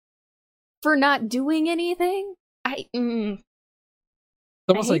her for not doing anything? It's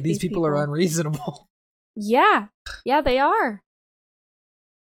almost like these people are unreasonable. Yeah, they are.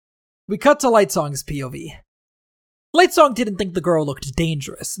 We cut to Lightsong's POV. Lightsong didn't think the girl looked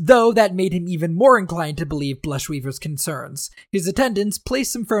dangerous, though that made him even more inclined to believe Blushweaver's concerns. His attendants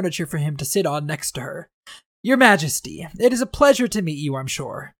placed some furniture for him to sit on next to her. Your Majesty, it is a pleasure to meet you, I'm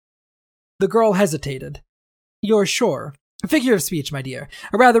sure. The girl hesitated. You're sure? A figure of speech, my dear.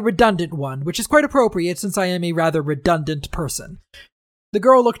 A rather redundant one, which is quite appropriate since I am a rather redundant person. The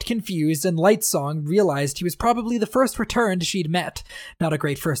girl looked confused, and Lightsong realized he was probably the first returned she'd met. Not a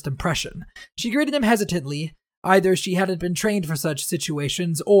great first impression. She greeted him hesitantly. Either she hadn't been trained for such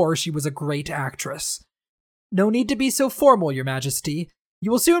situations, or she was a great actress. No need to be so formal, Your Majesty.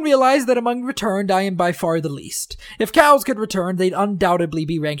 You will soon realize that among returned, I am by far the least. If cows could return, they'd undoubtedly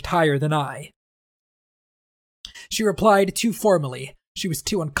be ranked higher than I." She replied too formally. She was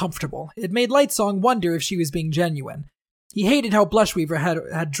too uncomfortable. It made Lightsong wonder if she was being genuine. He hated how Blushweaver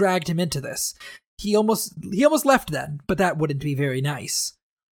had dragged him into this. He almost left then, but that wouldn't be very nice.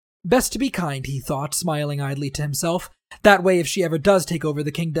 Best to be kind, he thought, smiling idly to himself. That way, if she ever does take over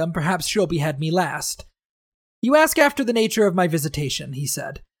the kingdom, perhaps she'll behead me last. "You ask after the nature of my visitation," he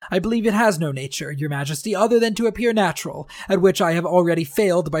said. "I believe it has no nature, Your Majesty, other than to appear natural, at which I have already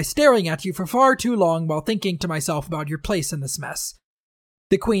failed by staring at you for far too long while thinking to myself about your place in this mess."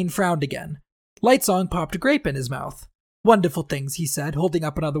 The Queen frowned again. Lightsong popped a grape in his mouth. "Wonderful things," he said, holding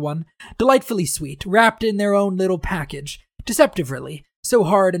up another one. "Delightfully sweet, wrapped in their own little package. Deceptive, really. So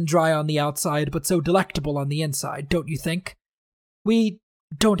hard and dry on the outside, but so delectable on the inside, don't you think? We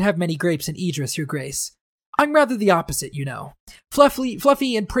don't have many grapes in Idris, Your Grace. I'm rather the opposite, you know.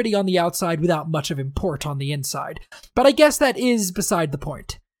 Fluffy and pretty on the outside without much of import on the inside. But I guess that is beside the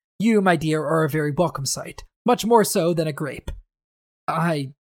point. You, my dear, are a very welcome sight. Much more so than a grape."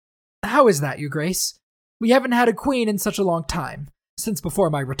 How is that, Your Grace? We haven't had a queen in such a long time. Since before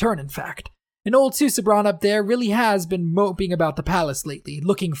my return, in fact. And old Susebron up there really has been moping about the palace lately,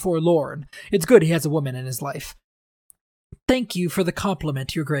 looking forlorn. It's good he has a woman in his life." "Thank you for the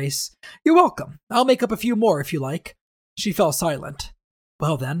compliment, Your Grace." "You're welcome. I'll make up a few more if you like." She fell silent.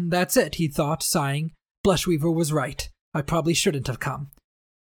 "Well then, that's it," he thought, sighing. Blushweaver was right. I probably shouldn't have come.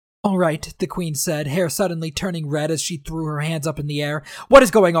 "All right," the Queen said, hair suddenly turning red as she threw her hands up in the air. "What is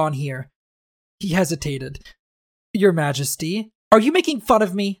going on here?" He hesitated. "Your Majesty, are you making fun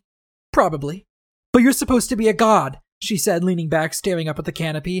of me?" "Probably. But you're supposed to be a god," she said, leaning back, staring up at the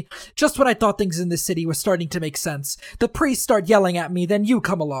canopy. "Just when I thought things in this city were starting to make sense. The priests start yelling at me, then you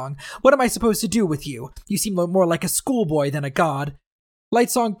come along. What am I supposed to do with you? You seem more like a schoolboy than a god."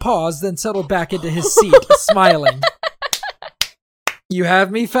 Lightsong paused, then settled back into his seat, smiling. "You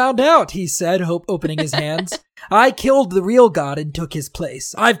have me found out," he said, opening his hands. "I killed the real god and took his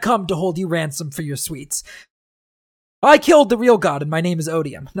place. I've come to hold you ransom for your sweets. I killed the real god and my name is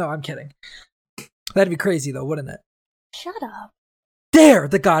Odium." No, I'm kidding. That'd be crazy though, wouldn't it? Shut up. "There,"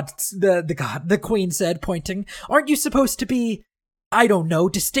 the Queen said, pointing. "Aren't you supposed to be, I don't know,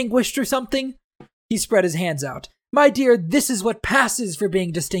 distinguished or something?" He spread his hands out. "My dear, this is what passes for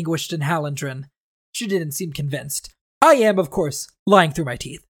being distinguished in Hallandren." She didn't seem convinced. "I am, of course, lying through my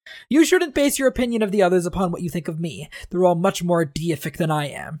teeth. You shouldn't base your opinion of the others upon what you think of me. They're all much more deific than I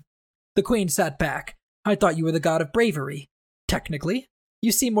am." The Queen sat back. "I thought you were the god of bravery." "Technically.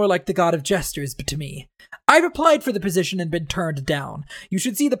 You seem more like the god of gestures, but to me. I've applied for the position and been turned down. You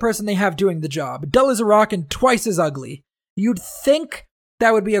should see the person they have doing the job. Dull as a rock and twice as ugly. You'd think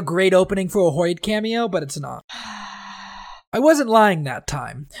that would be a great opening for a Hoid cameo, but it's not." I wasn't lying that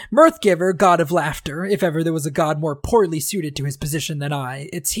time. Mirthgiver, god of laughter, if ever there was a god more poorly suited to his position than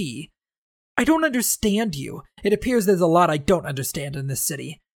it's he. "I don't understand you. It appears there's a lot I don't understand in this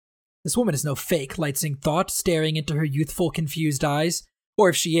city." This woman is no fake, Lightsing thought, staring into her youthful, confused eyes. Or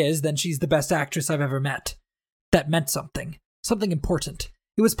if she is, then she's the best actress I've ever met. That meant something. Something important.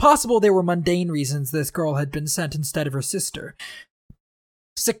 It was possible there were mundane reasons this girl had been sent instead of her sister.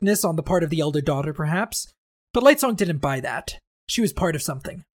 Sickness on the part of the elder daughter, perhaps? But Lightsong didn't buy that. She was part of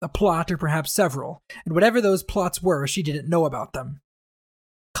something. A plot, or perhaps several. And whatever those plots were, she didn't know about them.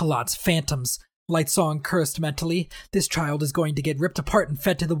 Kalat's phantoms. Lightsong cursed mentally. This child is going to get ripped apart and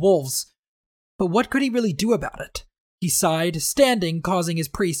fed to the wolves. But what could he really do about it? He sighed, standing, causing his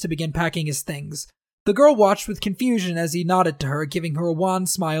priest to begin packing his things. The girl watched with confusion as he nodded to her, giving her a wan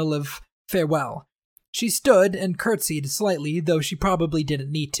smile of farewell. She stood and curtsied slightly, though she probably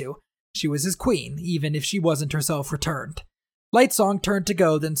didn't need to. She was his queen, even if she wasn't herself returned. Lightsong turned to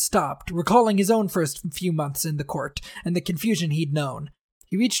go, then stopped, recalling his own first few months in the court, and the confusion he'd known.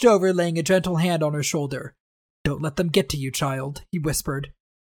 He reached over, laying a gentle hand on her shoulder. "Don't let them get to you, child," he whispered.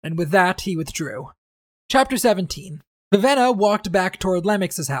 And with that, he withdrew. Chapter 17. Vivenna walked back toward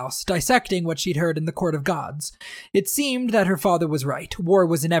Lemix's house, dissecting what she'd heard in the Court of Gods. It seemed that her father was right. War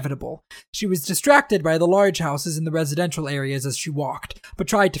was inevitable. She was distracted by the large houses in the residential areas as she walked, but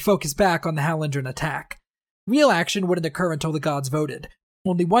tried to focus back on the Hallandren attack. Real action wouldn't occur until the gods voted.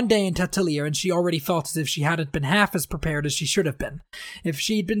 Only one day in Tatilia, and she already felt as if she hadn't been half as prepared as she should have been. If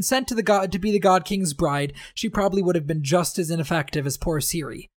she'd been sent to be the God King's bride, she probably would have been just as ineffective as poor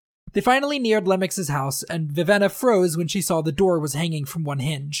Ciri. They finally neared Lemix's house, and Vivenna froze when she saw the door was hanging from one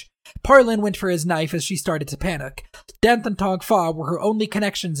hinge. Parlin went for his knife as she started to panic. Denth and Tong Fa were her only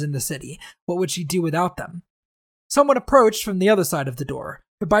connections in the city. What would she do without them? Someone approached from the other side of the door.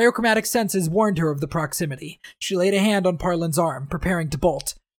 Her biochromatic senses warned her of the proximity. She laid a hand on Parlin's arm, preparing to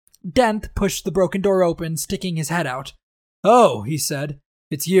bolt. Denth pushed the broken door open, sticking his head out. "Oh," he said.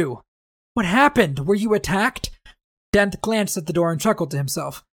 "It's you." "What happened? Were you attacked?" Denth glanced at the door and chuckled to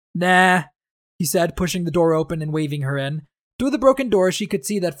himself. "Nah," he said, pushing the door open and waving her in. Through the broken door, she could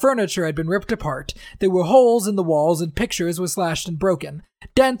see that furniture had been ripped apart. There were holes in the walls and pictures were slashed and broken.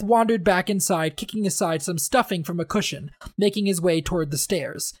 Denth wandered back inside, kicking aside some stuffing from a cushion, making his way toward the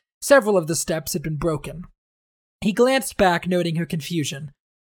stairs. Several of the steps had been broken. He glanced back, noting her confusion.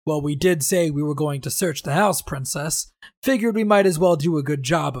 "Well, we did say we were going to search the house, Princess. Figured we might as well do a good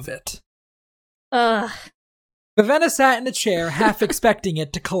job of it." Ugh. Vivenna sat in a chair, half expecting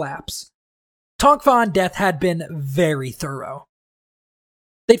it to collapse. Tonkfa and Death had been very thorough.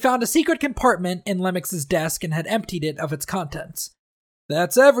 They'd found a secret compartment in Lemix's desk and had emptied it of its contents.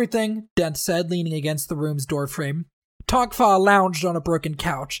 "That's everything," Dent said, leaning against the room's doorframe. Tonkfa lounged on a broken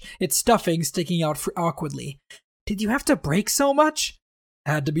couch, its stuffing sticking out awkwardly. "Did you have to break so much?"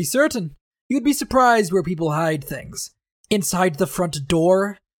 "Had to be certain. You'd be surprised where people hide things. Inside the front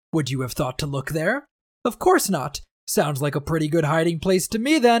door? Would you have thought to look there? Of course not. Sounds like a pretty good hiding place to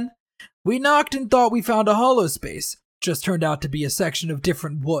me then. We knocked and thought we found a hollow space. Just turned out to be a section of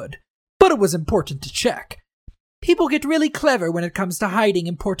different wood. But it was important to check. People get really clever when it comes to hiding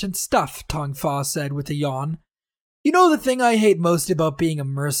important stuff," Tonkfa said with a yawn. "You know the thing I hate most about being a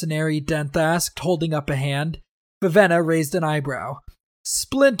mercenary?" Dent asked, holding up a hand. Vivenna raised an eyebrow.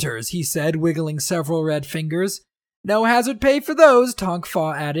 "Splinters," he said, wiggling several red fingers. "No hazard pay for those,"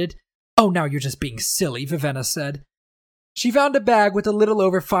 Tonkfa added. "Oh, now you're just being silly," Vivenna said. She found a bag with a little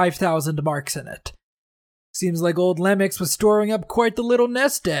over 5,000 marks in it. "Seems like old Lemix was storing up quite the little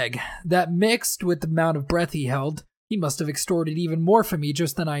nest egg. That mixed with the amount of breath he held. He must have extorted even more from me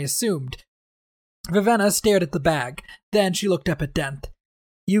just than I assumed." Vivenna stared at the bag. Then she looked up at Dent.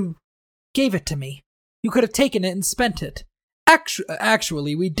 "You gave it to me. You could have taken it and spent it."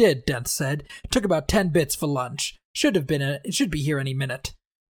 Actually, we did," Dent said. "Took about 10 bits for lunch. It should be here any minute."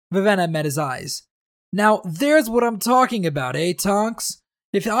 Vivenna met his eyes. "Now, there's what I'm talking about, eh, Tonks?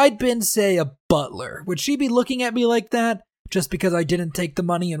 If I'd been, say, a butler, would she be looking at me like that? Just because I didn't take the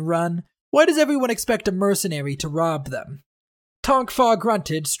money and run? Why does everyone expect a mercenary to rob them?" Tonkfa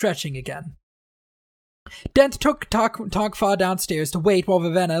grunted, stretching again. Dent took Tonkfa downstairs to wait while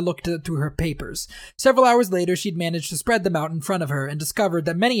Vivenna looked through her papers. Several hours later, she'd managed to spread them out in front of her and discovered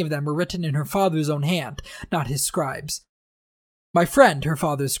that many of them were written in her father's own hand, not his scribe's. "My friend," her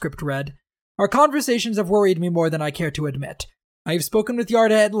father's script read, "our conversations have worried me more than I care to admit. I have spoken with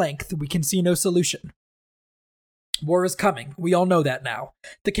Yarda at length. We can see no solution. War is coming. We all know that now.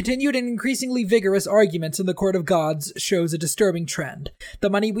 The continued and increasingly vigorous arguments in the Court of Gods shows a disturbing trend. The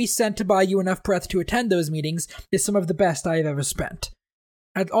money we sent to buy you enough breath to attend those meetings is some of the best I have ever spent.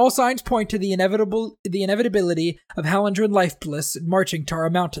 All signs point to the inevitability of Hallandren lifeless marching to our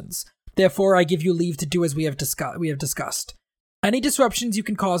mountains. Therefore, I give you leave to do as we have discussed. Any disruptions you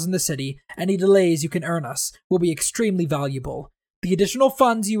can cause in the city, any delays you can earn us, will be extremely valuable. The additional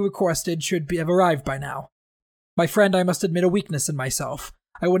funds you requested have arrived by now. My friend, I must admit a weakness in myself.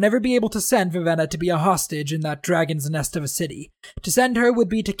 I will never be able to send Vivenna to be a hostage in that dragon's nest of a city. To send her would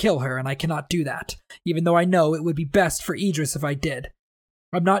be to kill her, and I cannot do that, even though I know it would be best for Idris if I did.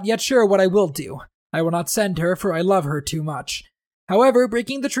 I'm not yet sure what I will do. I will not send her, for I love her too much. However,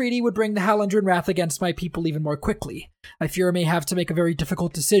 breaking the treaty would bring the Hallandren wrath against my people even more quickly. I fear I may have to make a very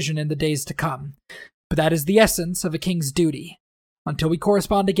difficult decision in the days to come. But that is the essence of a king's duty. Until we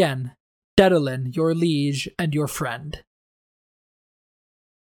correspond again, Dedalin, your liege and your friend."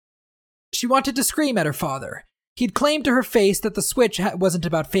 She wanted to scream at her father. He'd claimed to her face that the switch wasn't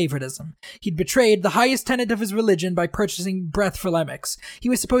about favoritism. He'd betrayed the highest tenet of his religion by purchasing breath for Lemix. He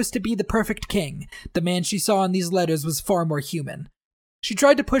was supposed to be the perfect king. The man she saw in these letters was far more human. She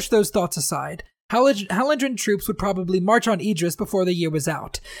tried to push those thoughts aside. Hallandren troops would probably march on Idris before the year was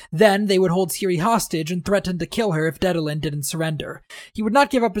out. Then they would hold Ciri hostage and threaten to kill her if Dedalin didn't surrender. He would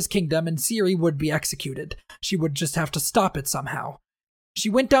not give up his kingdom, and Ciri would be executed. She would just have to stop it somehow. She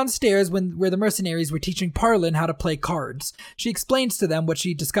went downstairs where the mercenaries were teaching Parlin how to play cards. She explains to them what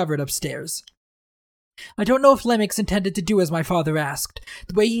she discovered upstairs. "I don't know if Lemix intended to do as my father asked.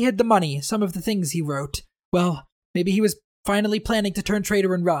 The way he hid the money, some of the things he wrote. Well, maybe he was finally planning to turn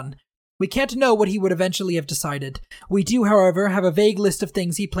traitor and run. We can't know what he would eventually have decided. We do, however, have a vague list of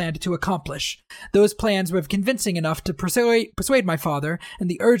things he planned to accomplish. Those plans were convincing enough to persuade my father,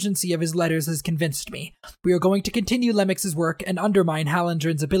 and the urgency of his letters has convinced me. We are going to continue Lemix's work and undermine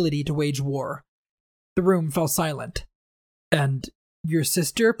Hallandren's ability to wage war." The room fell silent. "And your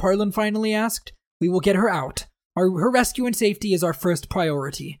sister?" Parlin finally asked. "We will get her out. Her rescue and safety is our first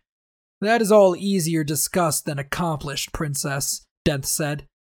priority. That is all easier discussed than accomplished, Princess, Denth said.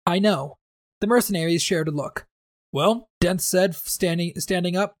 I know. The mercenaries shared a look. Well, Denth said,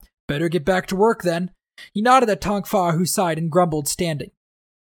 standing up, better get back to work then. He nodded at Tong Fa, who sighed and grumbled, standing.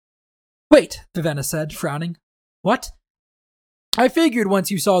 Wait, Vivenna said, frowning. What? I figured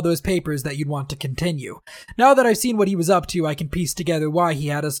once you saw those papers that you'd want to continue. Now that I've seen what he was up to, I can piece together why he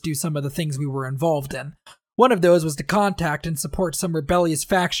had us do some of the things we were involved in. One of those was to contact and support some rebellious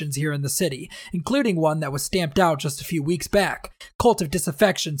factions here in the city, including one that was stamped out just a few weeks back, Cult of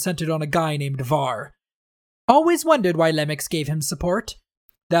Disaffection centered on a guy named Var. Always wondered why Lemix gave him support.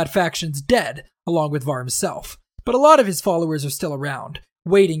 That faction's dead, along with Var himself, but a lot of his followers are still around,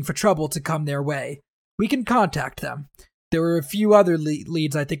 waiting for trouble to come their way. We can contact them. There are a few other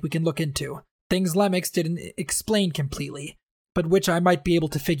leads I think we can look into. Things Lemix didn't explain completely, but which I might be able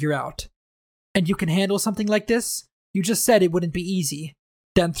to figure out. And you can handle something like this? You just said it wouldn't be easy.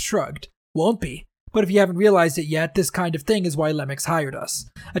 Denth shrugged. Won't be. But if you haven't realized it yet, this kind of thing is why Lemix hired us.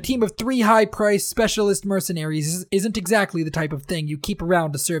 A team of 3 high-priced specialist mercenaries isn't exactly the type of thing you keep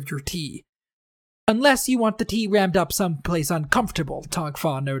around to serve your tea. Unless you want the tea rammed up someplace uncomfortable, Tong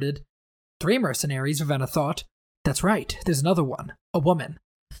Fa noted. 3 mercenaries, Vivenna thought. That's right, there's another one. A woman.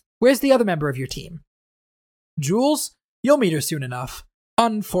 Where's the other member of your team? Jules? You'll meet her soon enough.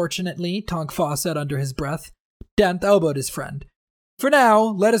 Unfortunately, Tong Fa said under his breath. Denth elbowed his friend. For now,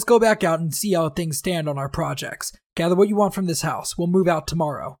 let us go back out and see how things stand on our projects. Gather what you want from this house. We'll move out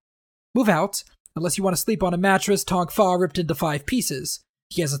tomorrow. Move out? Unless you want to sleep on a mattress Tong Fa ripped into 5 pieces.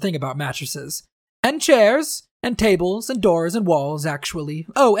 He has a thing about mattresses. And chairs, and tables, and doors, and walls, actually.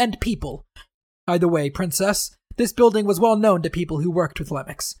 Oh, and people. Either way, Princess, this building was well known to people who worked with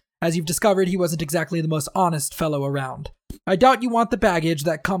Lemix. As you've discovered, he wasn't exactly the most honest fellow around. I doubt you want the baggage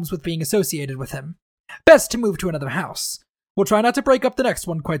that comes with being associated with him. Best to move to another house. We'll try not to break up the next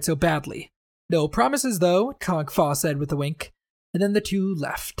one quite so badly. No promises, though, Tong Fa said with a wink. And then the two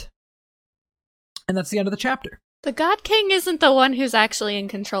left. And that's the end of the chapter. The God King isn't the one who's actually in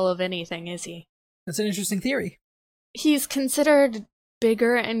control of anything, is he? That's an interesting theory. He's considered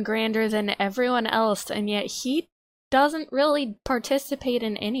bigger and grander than everyone else, and yet he doesn't really participate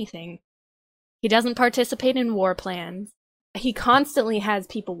in anything. He doesn't participate in war plans. He constantly has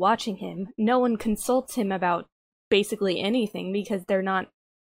people watching him. No one consults him about basically anything because they're not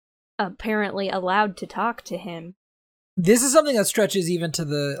apparently allowed to talk to him. This is something that stretches even to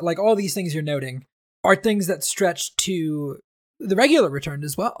the, like, all these things you're noting are things that stretch to the regular Returned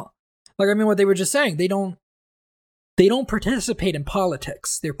as well. Like, I mean, what they were just saying, they don't participate in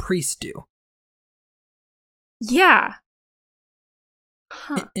politics. Their priests do. Yeah.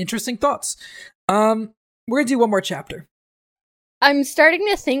 Huh. Interesting thoughts. We're gonna do one more chapter. I'm starting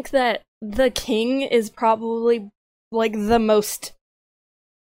to think that the king is probably, like, the most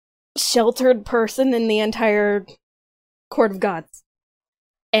sheltered person in the entire Court of Gods.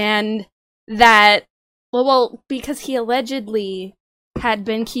 And that, well, because he allegedly had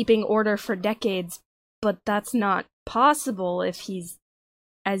been keeping order for decades, but that's not possible if he's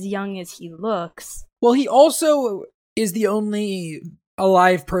as young as he looks. Well, he also is the only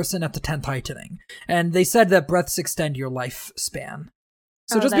alive person at the 10th heightening, and they said that breaths extend your lifespan.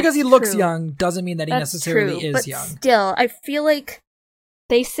 So just because he looks young doesn't mean that he necessarily is young. Still, I feel like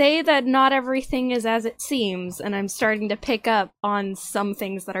they say that not everything is as it seems, and I'm starting to pick up on some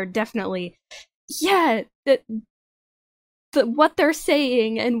things that are definitely, that what they're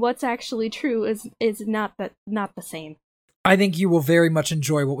saying and what's actually true is not the same. I think you will very much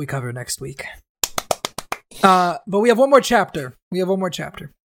enjoy what we cover next week. But we have one more chapter.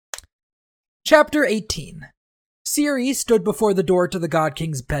 Chapter 18. Ciri stood before the door to the God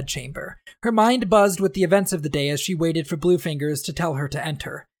King's bedchamber. Her mind buzzed with the events of the day as she waited for Bluefingers to tell her to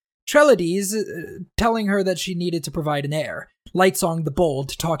enter. Trellides telling her that she needed to provide an heir. Lightsong the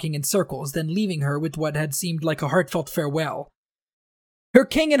Bold talking in circles, then leaving her with what had seemed like a heartfelt farewell. Her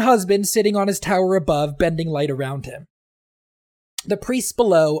king and husband sitting on his tower above, bending light around him. The priests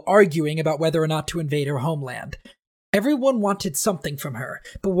below arguing about whether or not to invade her homeland. Everyone wanted something from her,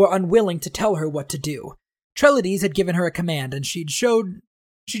 but were unwilling to tell her what to do. Trellides had given her a command, and she'd show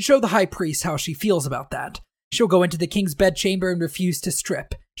the high priest how she feels about that. She'll go into the king's bedchamber and refuse to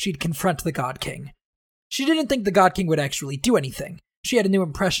strip. She'd confront the God King. She didn't think the God King would actually do anything. She had a new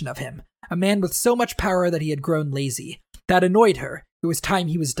impression of him, a man with so much power that he had grown lazy. That annoyed her. It was time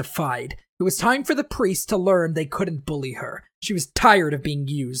he was defied. It was time for the priests to learn they couldn't bully her. She was tired of being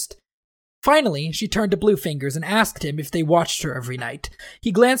used. Finally, she turned to Bluefingers and asked him if they watched her every night.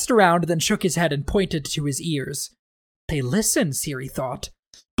 He glanced around, then shook his head and pointed to his ears. They listen, Ciri thought.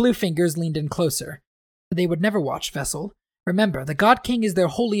 Bluefingers leaned in closer. They would never watch Vessel. Remember, the God King is their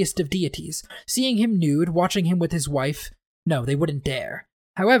holiest of deities. Seeing him nude, watching him with his wife, no, they wouldn't dare.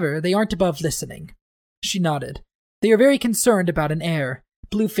 However, they aren't above listening. She nodded. They are very concerned about an heir.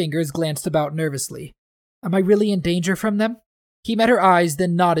 Blue Fingers glanced about nervously. Am I really in danger from them? He met her eyes,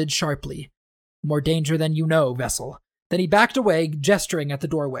 then nodded sharply. More danger than you know, Vessel. Then he backed away, gesturing at the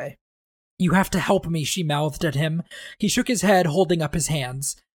doorway. You have to help me, she mouthed at him. He shook his head, holding up his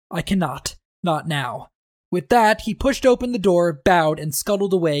hands. I cannot. Not now. With that, he pushed open the door, bowed, and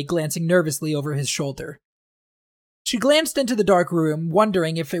scuttled away, glancing nervously over his shoulder. She glanced into the dark room,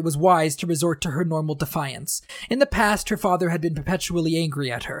 wondering if it was wise to resort to her normal defiance. In the past, her father had been perpetually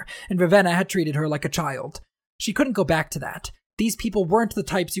angry at her, and Ravenna had treated her like a child. She couldn't go back to that. These people weren't the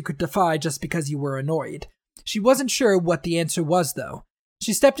types you could defy just because you were annoyed. She wasn't sure what the answer was, though.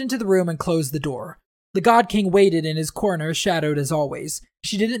 She stepped into the room and closed the door. The God King waited in his corner, shadowed as always.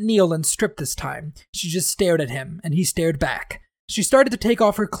 She didn't kneel and strip this time. She just stared at him, and he stared back. She started to take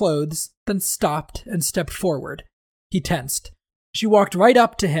off her clothes, then stopped and stepped forward. He tensed. She walked right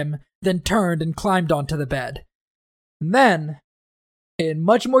up to him, then turned and climbed onto the bed. And then, in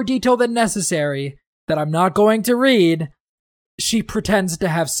much more detail than necessary, that I'm not going to read, she pretends to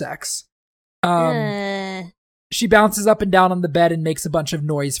have sex. She bounces up and down on the bed and makes a bunch of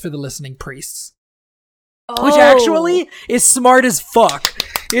noise for the listening priests. Oh. Which actually is smart as fuck.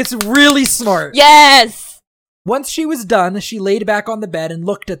 It's really smart. Yes! Once she was done, she laid back on the bed and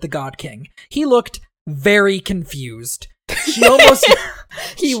looked at the God King. He looked very confused. She almost...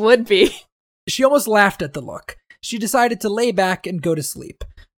 He would be. She almost laughed at the look. She decided to lay back and go to sleep.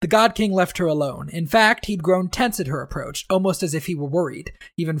 The God King left her alone. In fact, he'd grown tense at her approach, almost as if he were worried,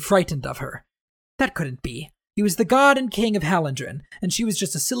 even frightened of her. That couldn't be. He was the god and king of Hallandren, and she was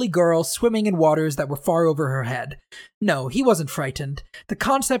just a silly girl swimming in waters that were far over her head. No, he wasn't frightened. The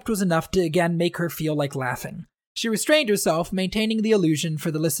concept was enough to again make her feel like laughing. She restrained herself, maintaining the illusion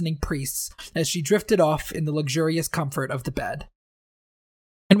for the listening priests, as she drifted off in the luxurious comfort of the bed.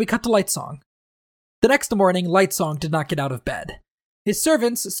 And we cut to Lightsong. The next morning, Lightsong did not get out of bed. His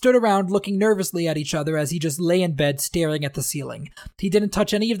servants stood around looking nervously at each other as he just lay in bed staring at the ceiling. He didn't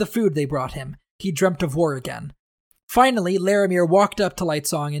touch any of the food they brought him. He dreamt of war again. Finally, Laramir walked up to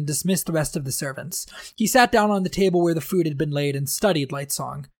Lightsong and dismissed the rest of the servants. He sat down on the table where the food had been laid and studied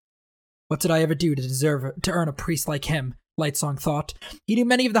Lightsong. What did I ever do to earn a priest like him? Lightsong thought. He knew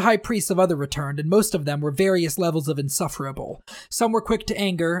many of the high priests of other returned, and most of them were various levels of insufferable. Some were quick to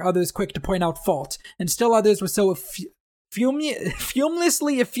anger, others quick to point out fault, and still others were so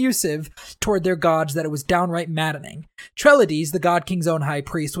fumlessly effusive toward their gods that it was downright maddening. Trelides, the God King's own high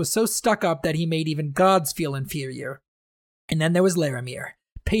priest, was so stuck up that he made even gods feel inferior. And then there was Laramir.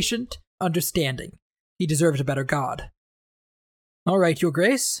 Patient, understanding. He deserved a better god. All right, Your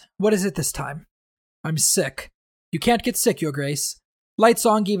Grace. What is it this time? I'm sick. You can't get sick, Your Grace.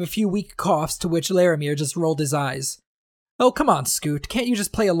 Lightsong gave a few weak coughs, to which Laramir just rolled his eyes. Oh, come on, Scoot. Can't you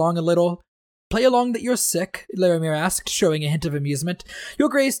just play along a little? Play along that you're sick? Laramir asked, showing a hint of amusement. Your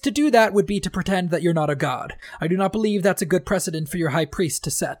Grace, to do that would be to pretend that you're not a god. I do not believe that's a good precedent for your high priest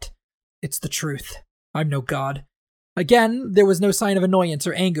to set. It's the truth. I'm no god. Again, there was no sign of annoyance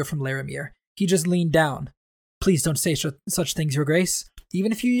or anger from Laramir. He just leaned down. Please don't say such things, Your Grace.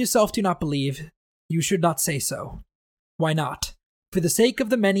 Even if you yourself do not believe, you should not say so. Why not? For the sake of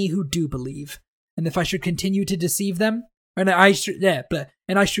the many who do believe. And if I should continue to deceive them? And I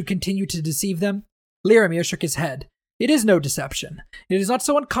should continue to deceive them? Laramir shook his head. It is no deception. It is not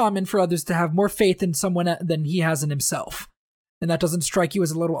so uncommon for others to have more faith in someone than he has in himself. And that doesn't strike you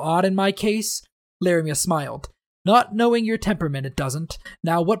as a little odd in my case? Laramir smiled. Not knowing your temperament, it doesn't.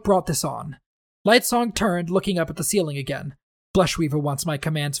 Now, what brought this on? Lightsong turned, looking up at the ceiling again. Blushweaver wants my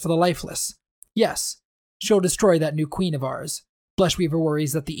commands for the lifeless. Yes. She'll destroy that new queen of ours. Blushweaver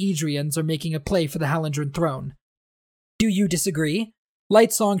worries that the Edrians are making a play for the Hallandren throne. Do you disagree?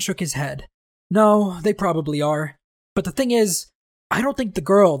 Lightsong shook his head. No, they probably are. But the thing is, I don't think the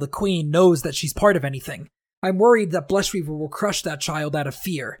girl, the queen, knows that she's part of anything. I'm worried that Blushweaver will crush that child out of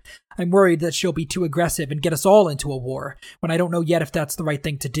fear. I'm worried that she'll be too aggressive and get us all into a war, when I don't know yet if that's the right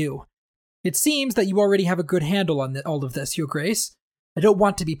thing to do. It seems that you already have a good handle on all of this, Your Grace. I don't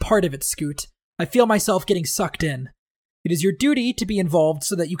want to be part of it, Scoot. I feel myself getting sucked in. It is your duty to be involved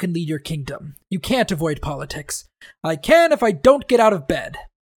so that you can lead your kingdom. You can't avoid politics. I can if I don't get out of bed.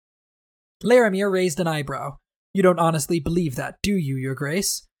 Laramir raised an eyebrow. You don't honestly believe that, do you, Your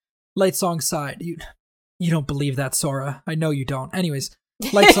Grace? Lightsong sighed. You don't believe that, Sora. I know you don't. Anyways,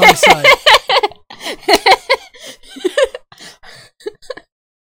 Lightsong sighed.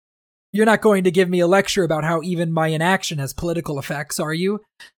 You're not going to give me a lecture about how even my inaction has political effects, are you?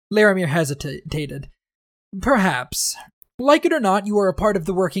 Laramir hesitated. Perhaps. Like it or not, you are a part of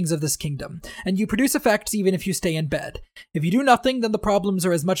the workings of this kingdom, and you produce effects even if you stay in bed. If you do nothing, then the problems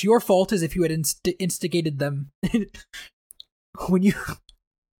are as much your fault as if you had instigated them. when you...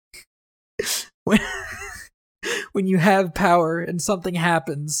 when you have power and something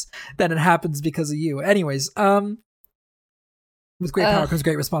happens, then it happens because of you. Anyways, with great power comes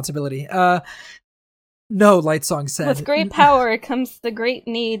great responsibility. No, Lightsong said. With great power comes the great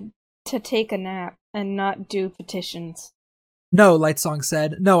need to take a nap and not do petitions. No, Lightsong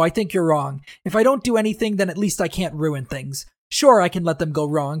said. No, I think you're wrong. If I don't do anything, then at least I can't ruin things. Sure, I can let them go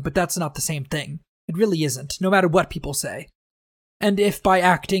wrong, but that's not the same thing. It really isn't, no matter what people say. And if by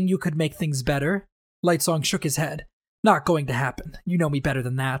acting you could make things better? Lightsong shook his head. Not going to happen. You know me better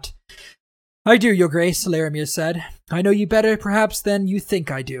than that. I do, Your Grace, Laramir said. I know you better, perhaps, than you think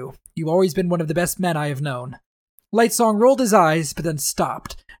I do. You've always been one of the best men I have known. Lightsong rolled his eyes, but then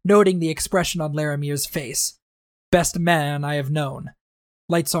stopped, noting the expression on Laramir's face. Best man I have known.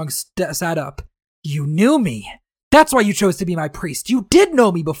 Lightsong sat up. You knew me! That's why you chose to be my priest. You did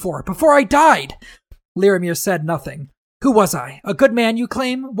know me before I died! Laramir said nothing. Who was I? A good man, you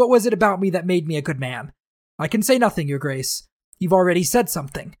claim? What was it about me that made me a good man? I can say nothing, Your Grace. You've already said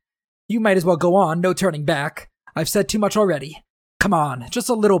something. You might as well go on, no turning back. I've said too much already. Come on, just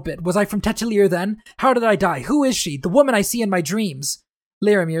a little bit. Was I from Tetelir then? How did I die? Who is she? The woman I see in my dreams.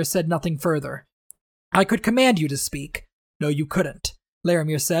 Laramir said nothing further. I could command you to speak. No, you couldn't,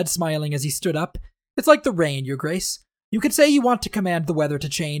 Laramir said, smiling as he stood up. It's like the rain, Your Grace. You could say you want to command the weather to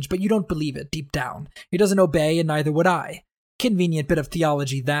change, but you don't believe it deep down. It doesn't obey, and neither would I. Convenient bit of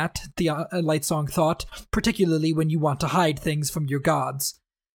theology that, Lightsong thought, particularly when you want to hide things from your gods.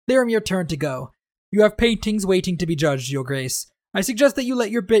 Laramir turned to go. You have paintings waiting to be judged, Your Grace. I suggest that you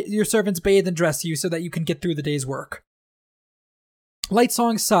let your servants bathe and dress you so that you can get through the day's work.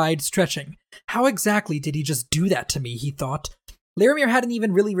 Lightsong sighed, stretching. How exactly did he just do that to me, he thought. Laramir hadn't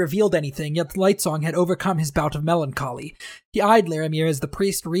even really revealed anything, yet Lightsong had overcome his bout of melancholy. He eyed Laramir as the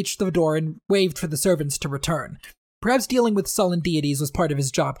priest reached the door and waved for the servants to return. Perhaps dealing with sullen deities was part of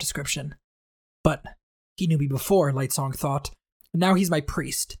his job description. But he knew me before, Lightsong thought. And now he's my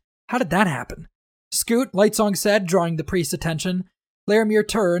priest. How did that happen? Scoot, Lightsong said, drawing the priest's attention. Laramir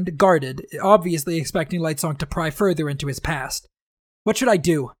turned, guarded, obviously expecting Lightsong to pry further into his past. What should I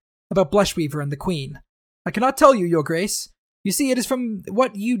do? About Blushweaver and the Queen. I cannot tell you, Your Grace. You see, it is from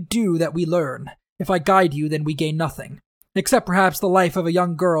what you do that we learn. If I guide you, then we gain nothing. Except perhaps the life of a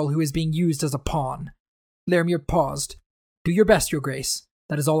young girl who is being used as a pawn. Laramir paused. Do your best, Your Grace.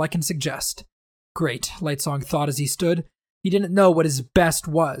 That is all I can suggest. Great, Lightsong thought as he stood. He didn't know what his best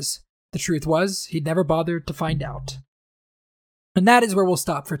was. The truth was, he'd never bothered to find out. And that is where we'll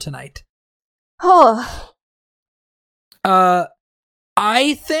stop for tonight. Oh.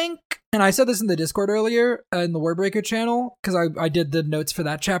 I think, and I said this in the Discord earlier, in the Wordbreaker channel, because I did the notes for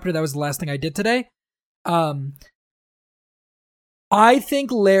that chapter. That was the last thing I did today. I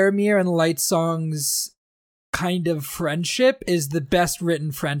think Laramir and Lightsong's kind of friendship is the best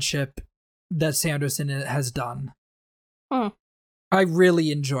written friendship that Sanderson has done. I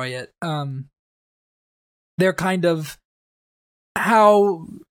really enjoy it. They're kind of how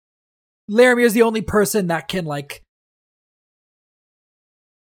Laramir is the only person that can, like,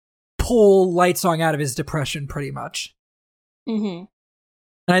 pull Lightsong out of his depression, pretty much. Mm-hmm.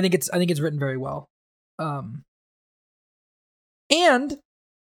 And I think it's written very well. And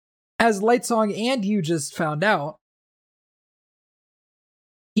as Lightsong and you just found out,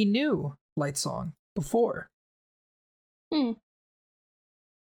 he knew Lightsong before.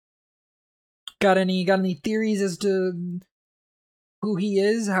 Got any theories as to who he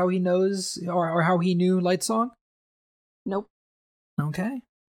is, how he knows, or how he knew Lightsong? Nope. Okay.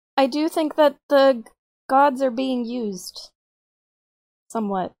 I do think that the gods are being used.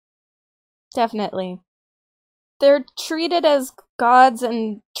 Somewhat. Definitely. They're treated as gods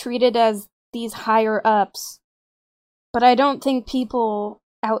and treated as these higher ups. But I don't think people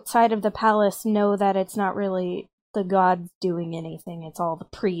outside of the palace know that it's not really the gods doing anything. It's all the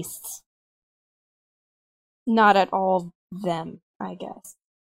priests. Not at all them, I guess.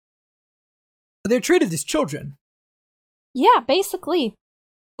 They're treated as children. Yeah, basically.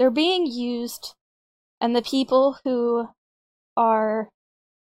 They're being used, and the people who are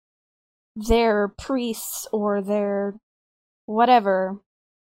their priests or their whatever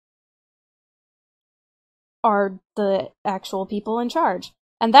are the actual people in charge.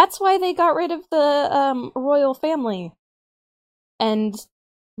 And that's why they got rid of the royal family and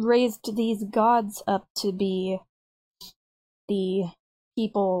raised these gods up to be the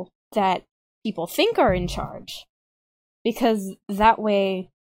people that people think are in charge. Because that way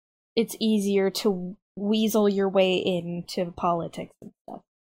it's easier to weasel your way into politics and stuff.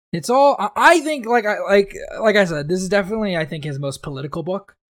 It's all, I think, like I said, this is definitely, I think, his most political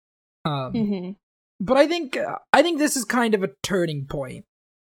book. But I think this is kind of a turning point.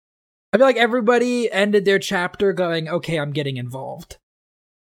 I feel like everybody ended their chapter going, okay, I'm getting involved.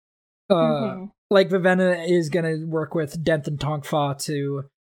 Like Vivenna is gonna work with Denth and Tongfa to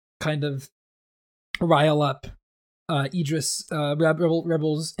kind of rile up Idris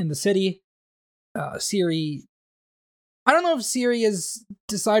rebels in the city. Ciri, I don't know if Ciri has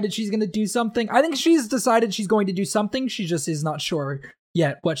decided she's gonna do something. I think she's decided she's going to do something. She just is not sure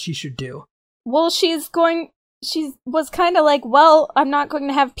yet what she should do. Well, she was kind of like, well, I'm not going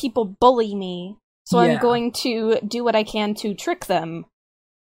to have people bully me, so I'm going to do what I can to trick them.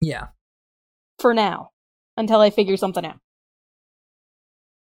 Yeah. For now, until I figure something out.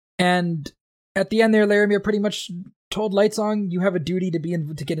 And at the end there, Laramir pretty much told Lightsong, you have a duty to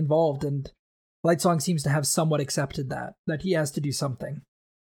get involved, and Lightsong seems to have somewhat accepted that he has to do something.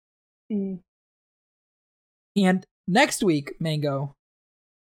 And next week, Mango,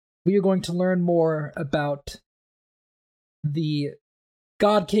 we are going to learn more about the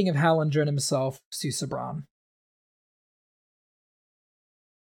God King of Hallandren himself, Susebron.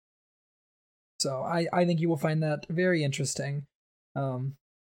 So I think you will find that very interesting. I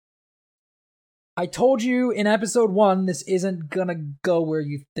told you in episode 1, this isn't gonna go where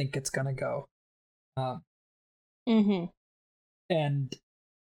you think it's gonna go. And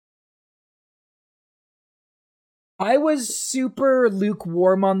I was super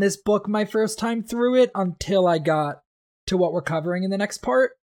lukewarm on this book my first time through it until I got to what we're covering in the next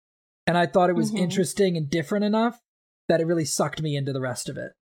part. And I thought it was interesting and different enough that it really sucked me into the rest of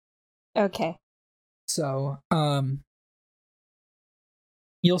it. Okay. So,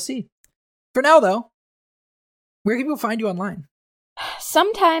 you'll see. For now, though, where can people find you online?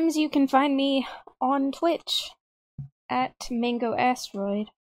 Sometimes you can find me on Twitch at Mango Asteroid.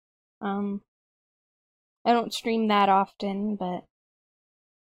 I don't stream that often, but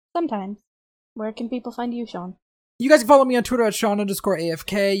sometimes. Where can people find you, Sean? You guys can follow me on Twitter at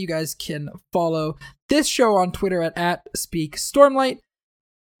Sean_AFK. You guys can follow this show on Twitter at SpeakStormlight.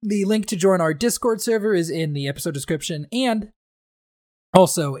 The link to join our Discord server is in the episode description, and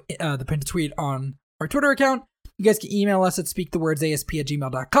also the pinned tweet on our Twitter account. You guys can email us at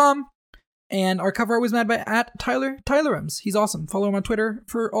speakthewordsasp@gmail.com. And our cover art was made by @TylerMs. He's awesome. Follow him on Twitter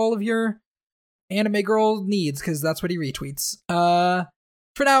for all of your anime girl needs, because that's what he retweets.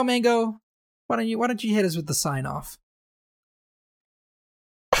 For now, Mango, why don't you hit us with the sign off?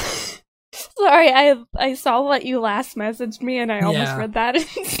 Sorry, I saw what you last messaged me, and I almost read that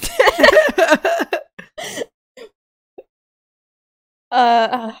instead.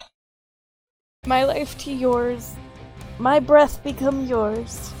 My life to yours, my breath become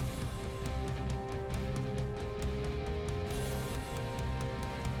yours.